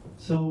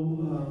 So,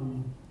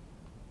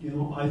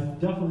 I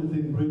definitely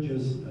think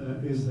bridges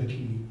is the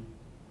key.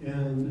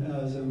 And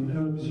as an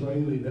Arab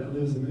Israeli that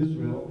lives in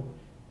Israel,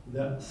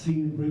 that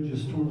seeing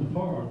bridges torn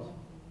apart,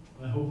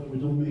 I hope that we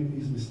don't make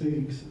these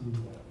mistakes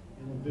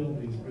and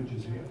build these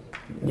bridges here.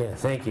 Yeah,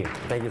 thank you.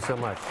 Thank you so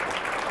much.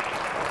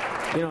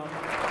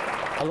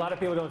 A lot of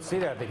people don't see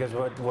that because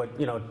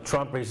what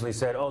Trump recently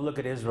said, oh, look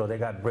at Israel, they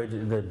got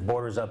bridges, the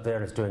borders up there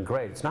and it's doing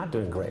great. It's not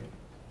doing great.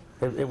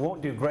 It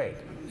won't do great.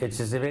 It's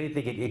just, if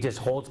anything, it just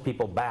holds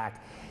people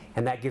back,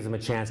 and that gives them a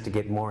chance to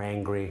get more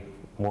angry,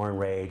 more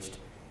enraged,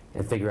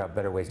 and figure out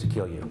better ways to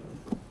kill you.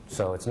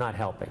 So it's not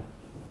helping.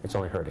 It's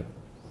only hurting.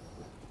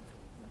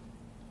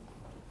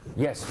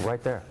 Yes,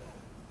 right there.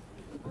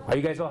 Are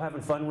you guys all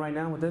having fun right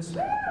now with this?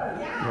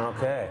 Yeah.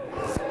 Okay.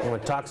 I'm going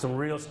to talk some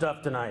real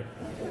stuff tonight.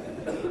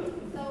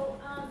 So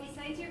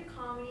besides your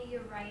comedy,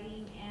 your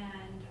writing,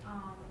 and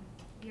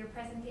your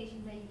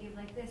presentations that you give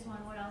like this one,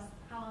 what else?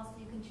 How else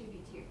do you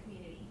contribute to your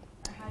community?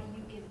 Or how do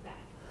you give back?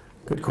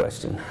 Good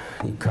question.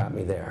 You caught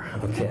me there.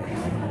 Okay.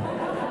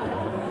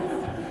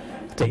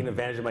 Taking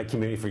advantage of my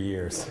community for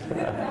years.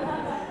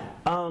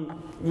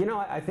 You know,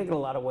 I think in a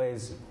lot of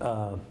ways,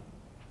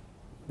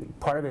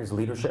 part of it is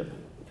leadership.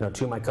 You know,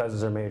 two of my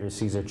cousins are married to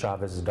Cesar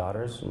Chavez's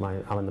daughters.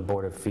 I'm on the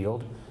board of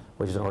Field,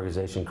 which is an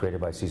organization created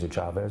by Cesar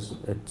Chavez.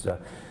 It's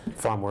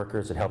farm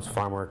workers. It helps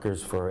farm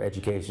workers for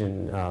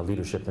education,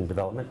 leadership, and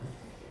development.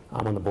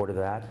 I'm on the board of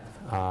that.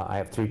 I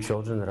have 3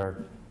 children that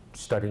are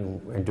studying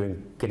and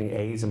getting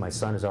A's, and my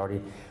son is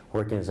already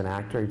working as an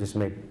actor. He just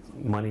made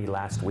money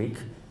last week,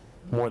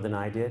 more than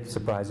I did,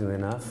 surprisingly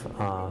enough,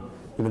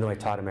 even though I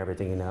taught him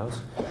everything he knows.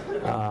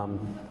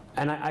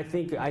 And I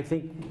think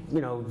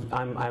you know,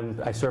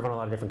 I serve on a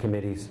lot of different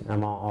committees.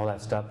 I'm all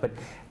that stuff, but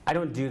I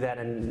don't do that,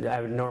 and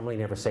I would normally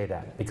never say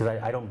that because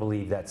I don't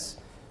believe that's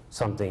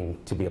something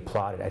to be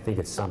applauded. I think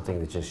it's something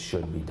that just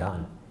should be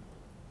done.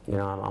 You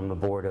know, I'm on the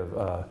board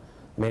of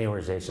many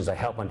organizations. I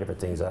help on different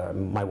things.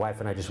 My wife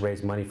and I just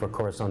raised money for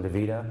Corazon de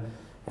Vida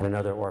and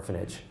another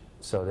orphanage.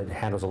 So that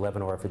handles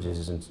 11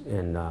 orphanages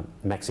in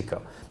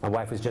Mexico. My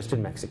wife is just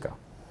in Mexico.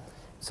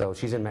 So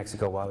she's in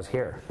Mexico while I was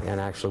here. And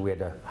actually we had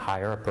to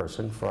hire a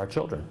person for our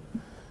children.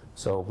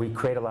 So we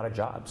create a lot of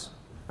jobs.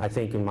 I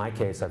think in my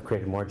case, I've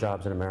created more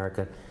jobs in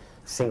America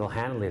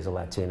single-handedly as a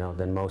Latino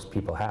than most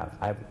people have.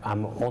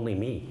 I'm only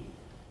me.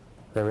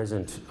 There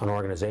isn't an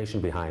organization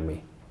behind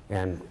me.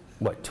 And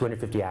what,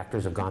 250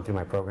 actors have gone through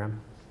my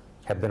program,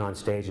 have been on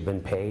stage, have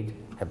been paid,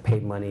 have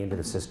paid money into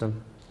the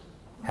system,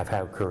 have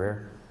had a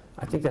career.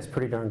 I think that's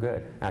pretty darn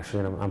good,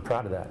 actually, and I'm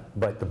proud of that.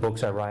 But the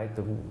books I write,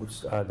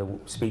 the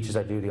speeches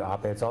I do, the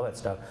op-eds, all that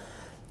stuff,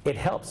 it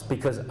helps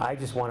because I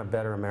just want a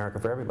better America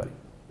for everybody.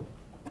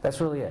 That's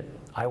really it.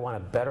 I want a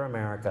better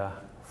America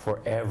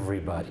for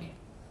everybody.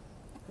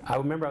 I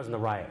remember I was in the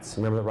riots.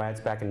 Remember the riots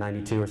back in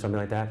 '92 or something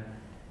like that?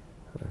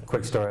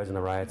 Quick story, I was in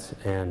the riots,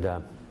 and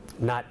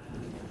not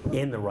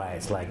in the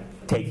riots, like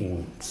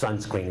taking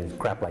sunscreen and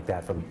crap like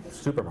that from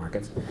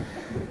supermarkets.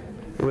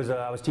 It was,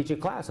 I was teaching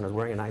a class, and I was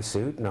wearing a nice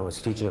suit, and I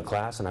was teaching a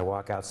class, and I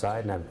walk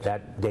outside, and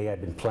that day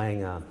I'd been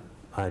playing, I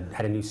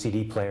had a new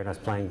CD player, and I was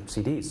playing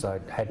CDs, so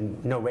I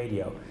had no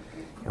radio.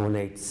 And when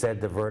they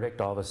said the verdict,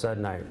 all of a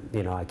sudden, I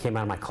came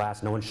out of my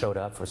class, no one showed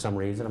up for some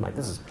reason. I'm like,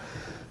 these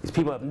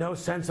people have no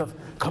sense of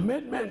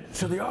commitment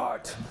to the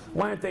art.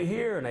 Why aren't they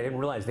here? And I didn't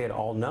realize they had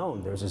all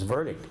known there was this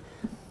verdict.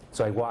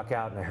 So I walk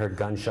out, and I heard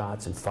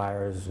gunshots and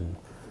fires and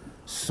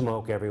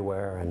smoke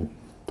everywhere, and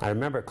I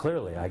remember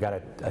clearly, I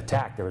got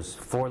attacked. There was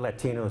 4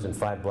 Latinos and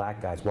 5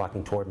 black guys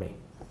walking toward me.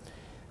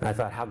 And I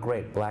thought, how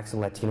great, blacks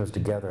and Latinos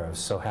together. I was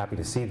so happy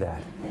to see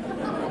that.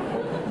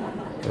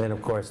 And then,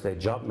 of course, they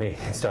jumped me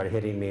and started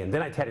hitting me. And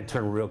then I had to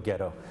turn real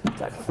ghetto.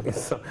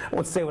 So I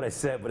won't say what I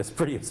said, but it's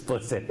pretty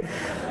explicit.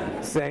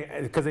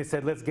 Because they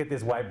said, let's get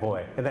this white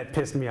boy. And that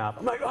pissed me off.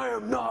 I'm like, I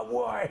am not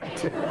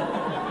white.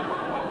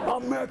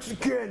 I'm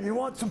Mexican. You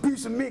want some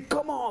piece of meat?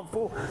 Come on,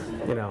 fool.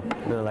 You know,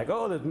 and they're like,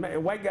 oh, the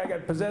white guy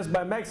got possessed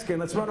by a Mexican.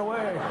 Let's run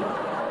away.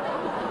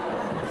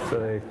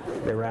 So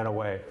they ran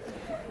away.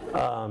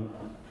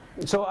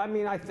 So, I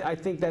mean, I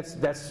think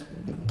that's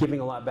giving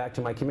a lot back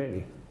to my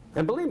community.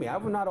 And believe me,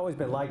 I've not always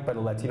been liked by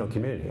the Latino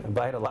community.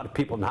 But I had a lot of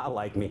people not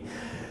like me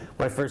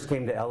when I first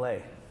came to LA.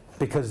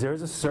 Because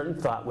there's a certain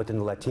thought within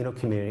the Latino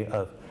community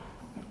of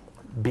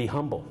be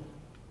humble.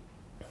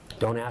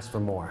 Don't ask for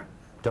more.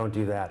 Don't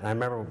do that. And I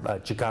remember a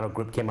Chicano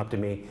group came up to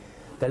me.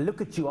 They look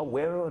at you,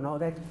 Aguero and all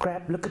that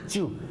crap. Look at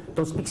you.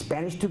 Don't speak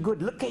Spanish too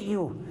good. Look at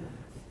you.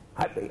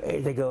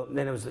 They go.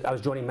 Then I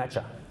was joining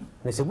Mecha.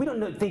 And they said, we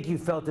don't think you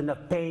felt enough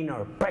pain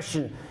or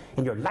oppression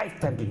in your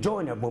lifetime to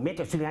join a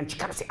Movimiento Ciudadano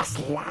Chicano. Say,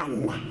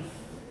 Aslan.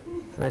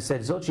 And I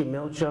said,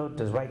 Xochimilco,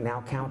 does right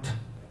now count?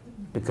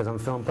 Because I'm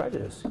feeling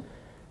prejudice.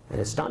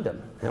 And it stunned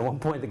him. And at one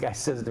point, the guy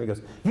says to me, he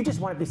goes, you just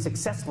want to be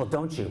successful,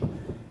 don't you?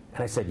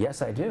 And I said,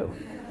 yes, I do.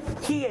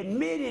 He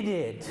admitted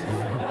it.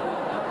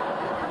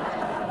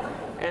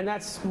 And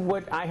that's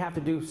what I have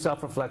to do,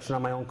 self-reflection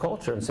on my own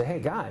culture and say, hey,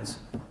 guys,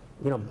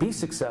 you know, be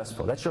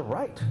successful. That's your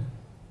right.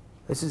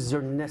 This is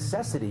your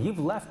necessity. You've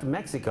left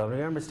Mexico. And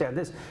you understand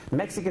this.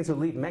 Mexicans who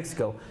leave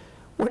Mexico,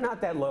 we're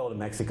not that loyal to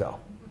Mexico.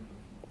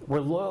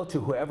 We're loyal to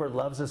whoever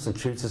loves us and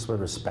treats us with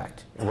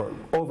respect. And we're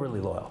overly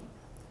loyal.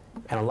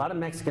 And a lot of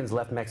Mexicans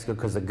left Mexico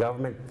because the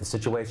government, the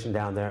situation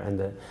down there,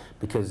 and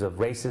because of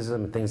racism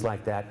and things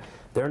like that,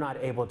 they're not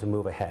able to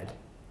move ahead.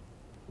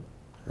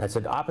 That's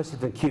the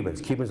opposite than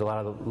Cubans. Cubans, a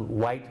lot of the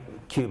white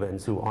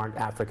Cubans who aren't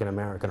African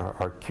American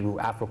or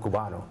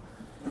Afro-Cubano,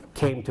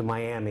 came to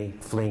Miami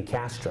fleeing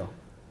Castro.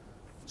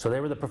 So they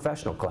were the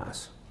professional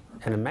class.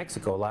 And in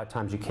Mexico, a lot of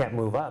times you can't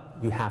move up,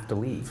 you have to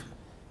leave.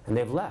 And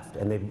they've left,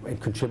 and they've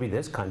contributed to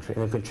this country,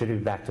 and they've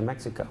contributed back to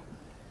Mexico.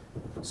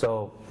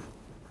 So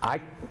I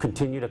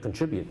continue to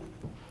contribute,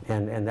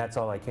 and that's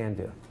all I can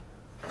do.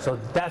 So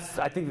that's,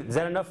 I think, is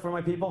that enough for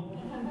my people?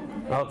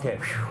 Okay,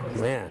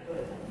 whew, man.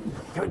 You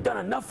haven't done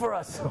enough for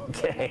us.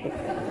 Okay.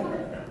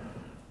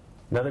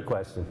 Another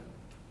question.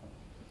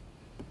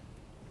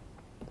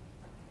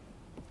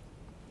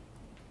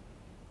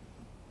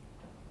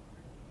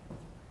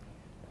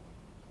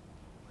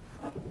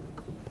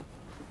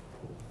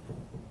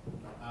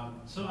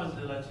 So as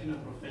a Latino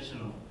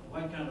professional,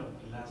 what kind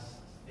of glass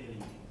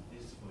stealing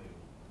is this for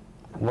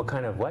you? What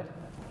kind of what?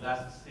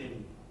 Glass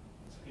stealing.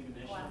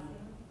 Discrimination?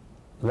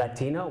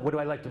 Latino? What do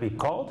I like to be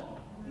called?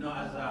 No,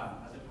 as a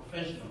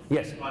professional.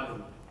 Yes. Are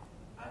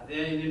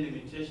there any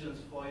limitations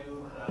for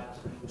you that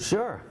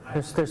Sure.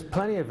 There's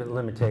plenty of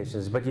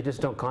limitations, but you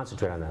just don't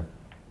concentrate on them.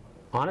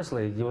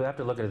 Honestly, you have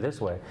to look at it this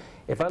way.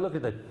 If I look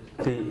at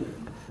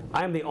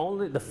I am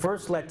the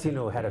first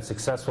Latino who had a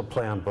successful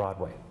play on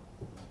Broadway.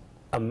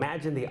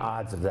 Imagine the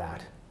odds of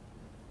that.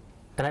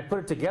 And I put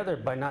it together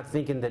by not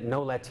thinking that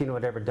no Latino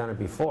had ever done it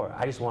before.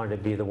 I just wanted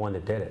to be the one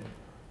that did it.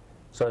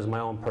 So it was my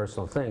own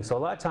personal thing. So a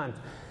lot of times,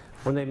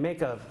 when they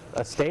make a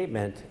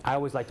statement, I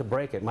always like to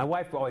break it. My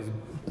wife always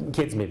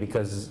kids me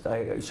because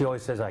she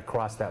always says I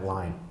crossed that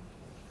line.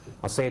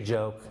 I'll say a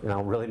joke, and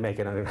I'll really make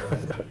it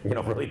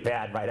really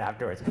bad right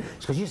afterwards.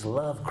 She goes, "You just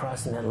love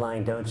crossing that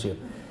line, don't you?"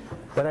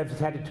 But I've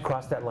had to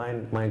cross that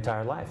line my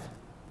entire life.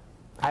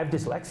 I have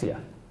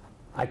dyslexia.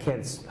 I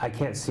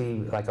can't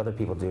see like other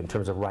people do in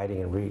terms of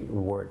writing and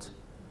reading words.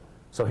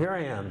 So here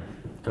I am,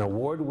 an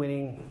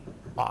award-winning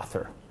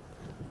author,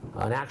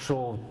 an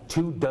actual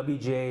 2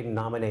 WGA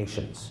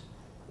nominations,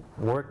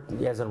 worked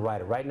as a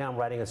writer. Right now I'm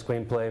writing a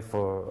screenplay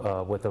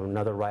with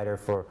another writer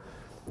for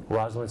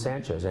Rosalind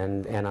Sanchez,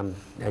 and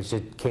I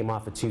just came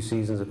off of 2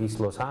 seasons of East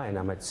Los High, and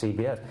I'm at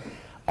CBS.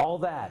 All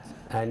that,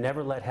 I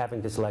never let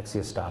having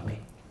dyslexia stop me.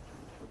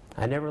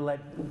 I never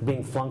let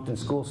being flunked in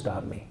school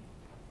stop me.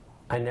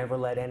 I never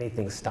let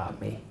anything stop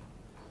me.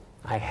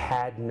 I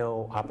had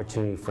no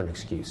opportunity for an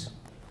excuse.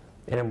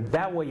 And in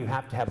that way, you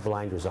have to have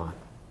blinders on.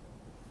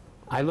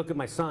 I look at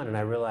my son and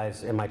I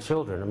realize, and my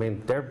children, I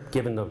mean, they're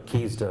given the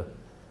keys to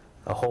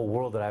a whole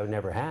world that I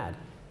never had.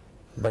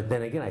 But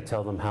then again, I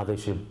tell them how they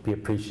should be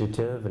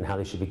appreciative and how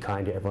they should be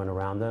kind to everyone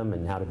around them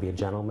and how to be a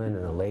gentleman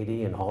and a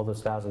lady and all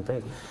those 1,000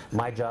 things.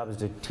 My job is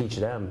to teach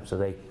them so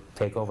they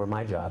take over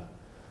my job.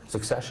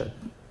 Succession.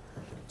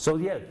 So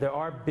yeah, there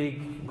are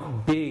big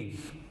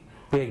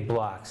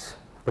blocks,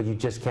 but you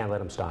just can't let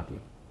them stop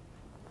you.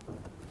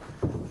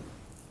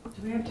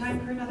 Do we have time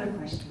for another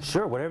question?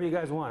 Sure, whatever you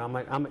guys want.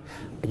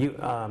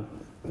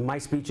 My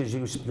speech is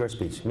your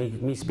speech.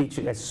 Me speech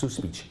is Sue's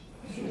speech.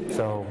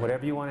 So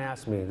whatever you want to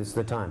ask me, this is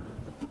the time.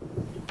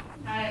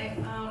 Hi.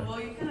 Well,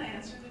 you kind of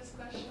answered this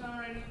question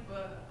already,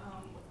 but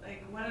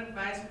like, what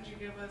advice would you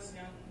give us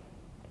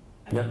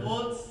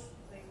adults,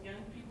 like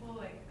young people,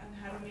 like on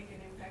how to make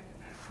an impact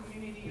in our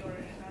community or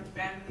in our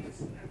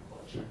families and our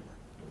culture?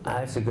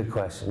 That's a good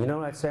question. You know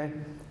what I'd say?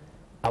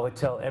 I would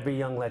tell every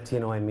young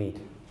Latino I meet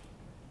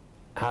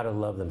how to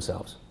love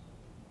themselves.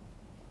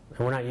 And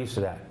we're not used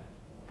to that.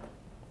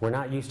 We're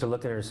not used to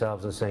looking at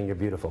ourselves and saying, "You're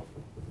beautiful."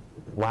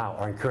 Wow,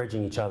 or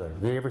encouraging each other.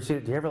 Do you ever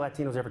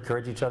Latinos ever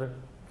encourage each other?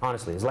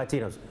 Honestly, as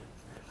Latinos,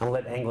 I'm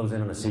going to let Anglos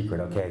in on a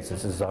secret, okay? So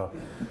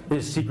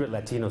this is secret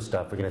Latino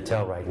stuff we're going to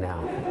tell right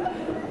now.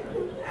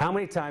 How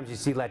many times do you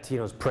see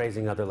Latinos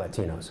praising other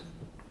Latinos?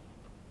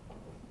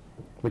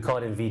 We call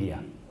it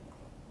envidia.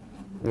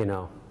 You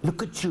know,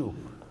 look at you,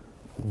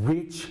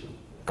 rich,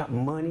 got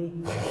money.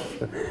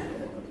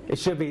 It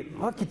should be,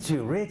 look at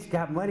you, rich,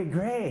 got money,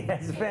 great,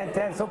 that's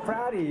fantastic, so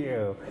proud of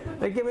you.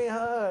 Like, give me a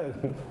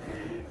hug.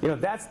 You know,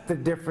 that's the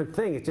different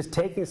thing. It's just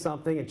taking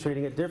something and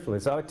treating it differently.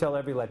 So I would tell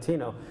every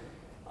Latino,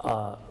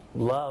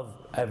 love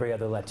every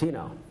other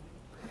Latino.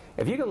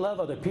 If you can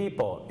love other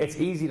people, it's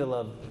easy to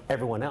love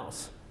everyone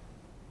else.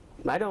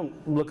 I don't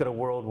look at a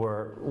world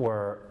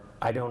where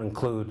I don't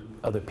include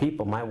other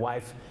people. My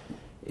wife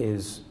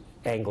is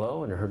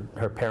Anglo, and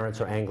her parents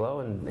are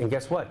Anglo, and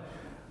guess what?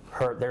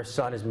 Their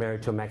son is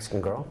married to a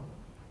Mexican girl.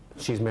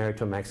 She's married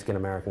to a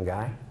Mexican-American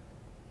guy.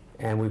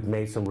 And we've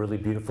made some really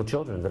beautiful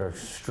children that are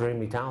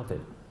extremely talented.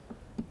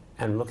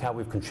 And look how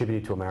we've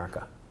contributed to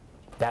America.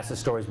 That's the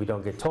stories we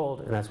don't get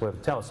told, and that's what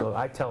we tell. So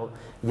I tell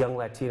young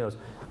Latinos,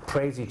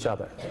 praise each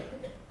other.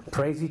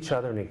 Praise each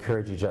other and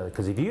encourage each other.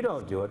 Because if you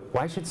don't do it,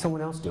 why should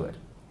someone else do it?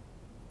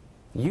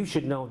 You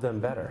should know them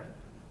better.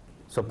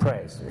 So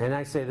praise. And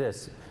I say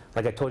this,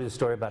 like I told you the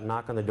story about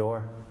knock on the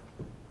door,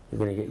 you're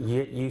going to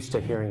get used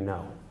to hearing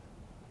no.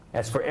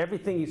 As for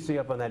everything you see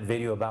up on that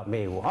video about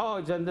me, well, oh,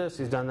 he's done this,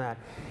 he's done that.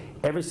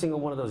 Every single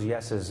one of those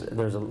yeses,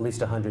 there's at least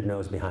 100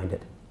 no's behind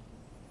it.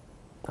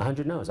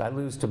 100 no's. I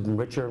lose to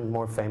richer,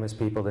 more famous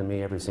people than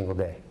me every single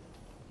day.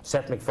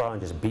 Seth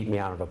MacFarlane just beat me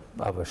out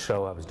of a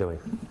show I was doing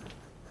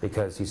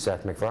because he's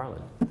Seth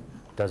MacFarlane.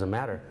 Doesn't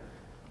matter.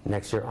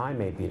 Next year I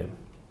may beat him.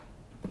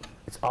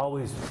 It's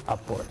always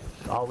upward.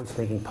 It's always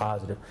thinking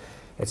positive.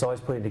 It's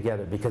always putting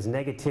together, because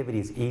negativity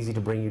is easy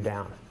to bring you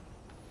down.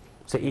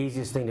 It's the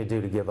easiest thing to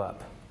do, to give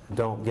up.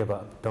 Don't give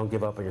up. Don't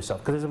give up on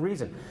yourself. Because there's a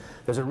reason.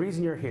 There's a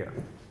reason you're here.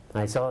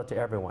 And I tell it to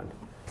everyone.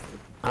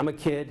 I'm a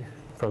kid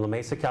from La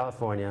Mesa,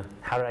 California.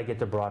 How did I get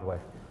to Broadway?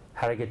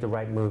 How did I get to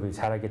write movies?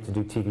 How did I get to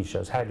do TV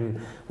shows? How did I do,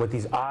 with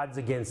these odds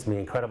against me,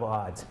 incredible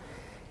odds?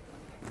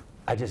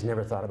 I just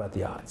never thought about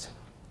the odds.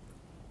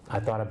 I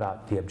thought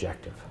about the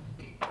objective.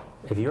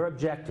 If your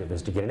objective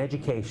is to get an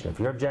education, if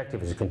your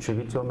objective is to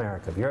contribute to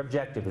America, if your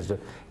objective is to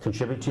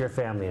contribute to your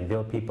family and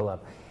build people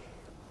up,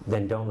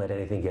 then don't let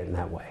anything get in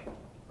that way.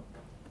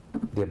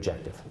 The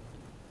objective.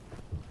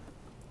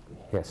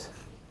 Yes?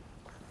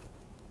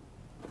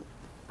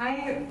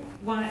 I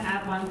want to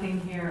add one thing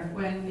here.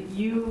 When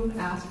you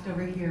asked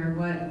over here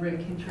what Rick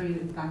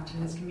contributed back to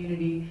his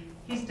community,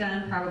 he's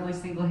done probably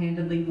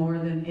single-handedly more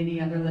than any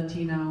other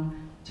Latino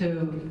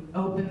to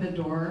open the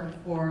door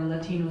for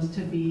Latinos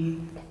to be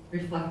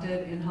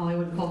reflected in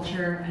Hollywood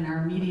culture and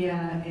our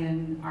media,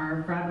 in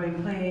our Broadway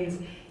plays,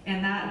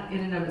 and that in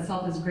and of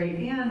itself is great.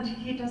 And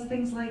he does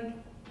things like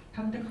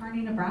come to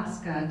Kearney,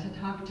 Nebraska to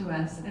talk to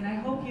us, and I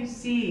hope you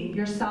see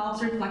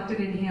yourselves reflected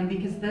in him,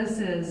 because this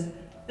is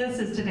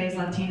today's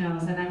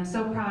Latinos, and I'm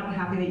so proud and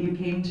happy that you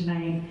came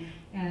tonight,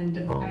 and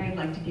I'd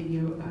like to give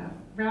you a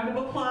round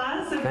of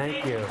applause. And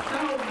thank you so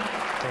much.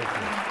 Thank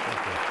you.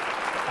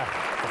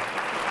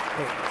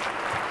 Thank you.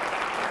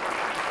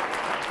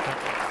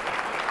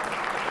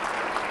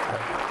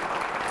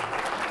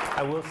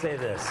 I will say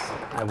this.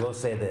 I will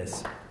say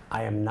this.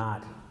 I am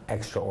not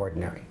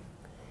extraordinary.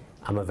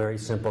 I'm a very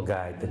simple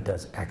guy that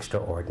does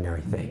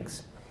extraordinary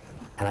things.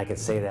 And I can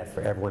say that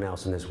for everyone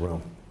else in this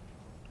room.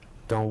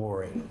 Don't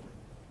worry.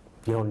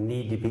 You don't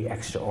need to be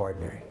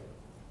extraordinary.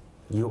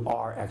 You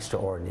are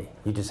extraordinary.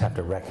 You just have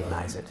to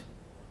recognize it.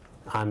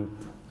 I'm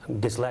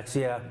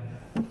dyslexia,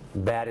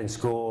 bad in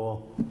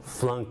school,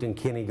 flunked in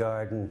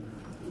kindergarten.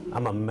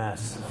 I'm a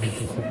mess.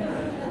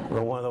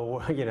 One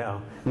of the, you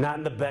know, not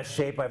in the best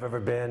shape I've ever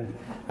been.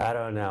 I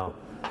don't know.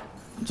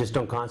 Just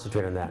don't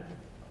concentrate on that.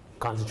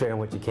 Concentrate on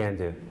what you can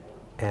do.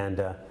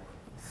 And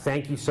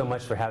thank you so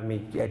much for having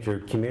me at your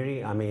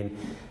community. I mean,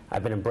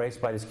 I've been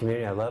embraced by this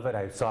community. I love it.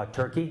 I saw a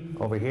turkey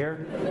over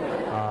here.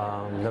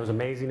 That was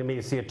amazing to me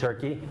to see a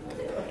turkey.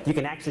 You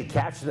can actually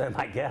capture them,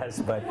 I guess,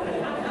 but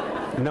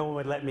no one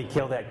would let me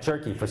kill that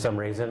turkey for some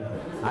reason.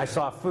 I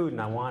saw food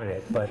and I wanted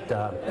it, but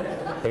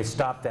they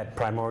stopped that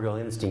primordial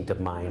instinct of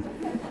mine.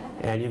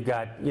 And you've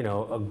got, you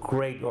know, a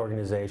great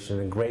organization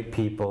and great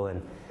people,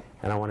 and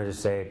I wanted to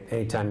say,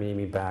 anytime you need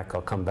me back,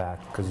 I'll come back,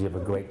 because you have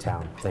a great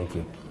town. Thank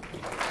you.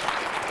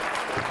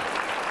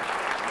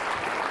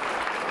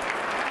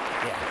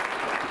 Yeah.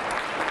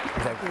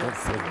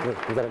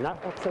 Is that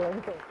enough?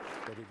 Very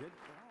good.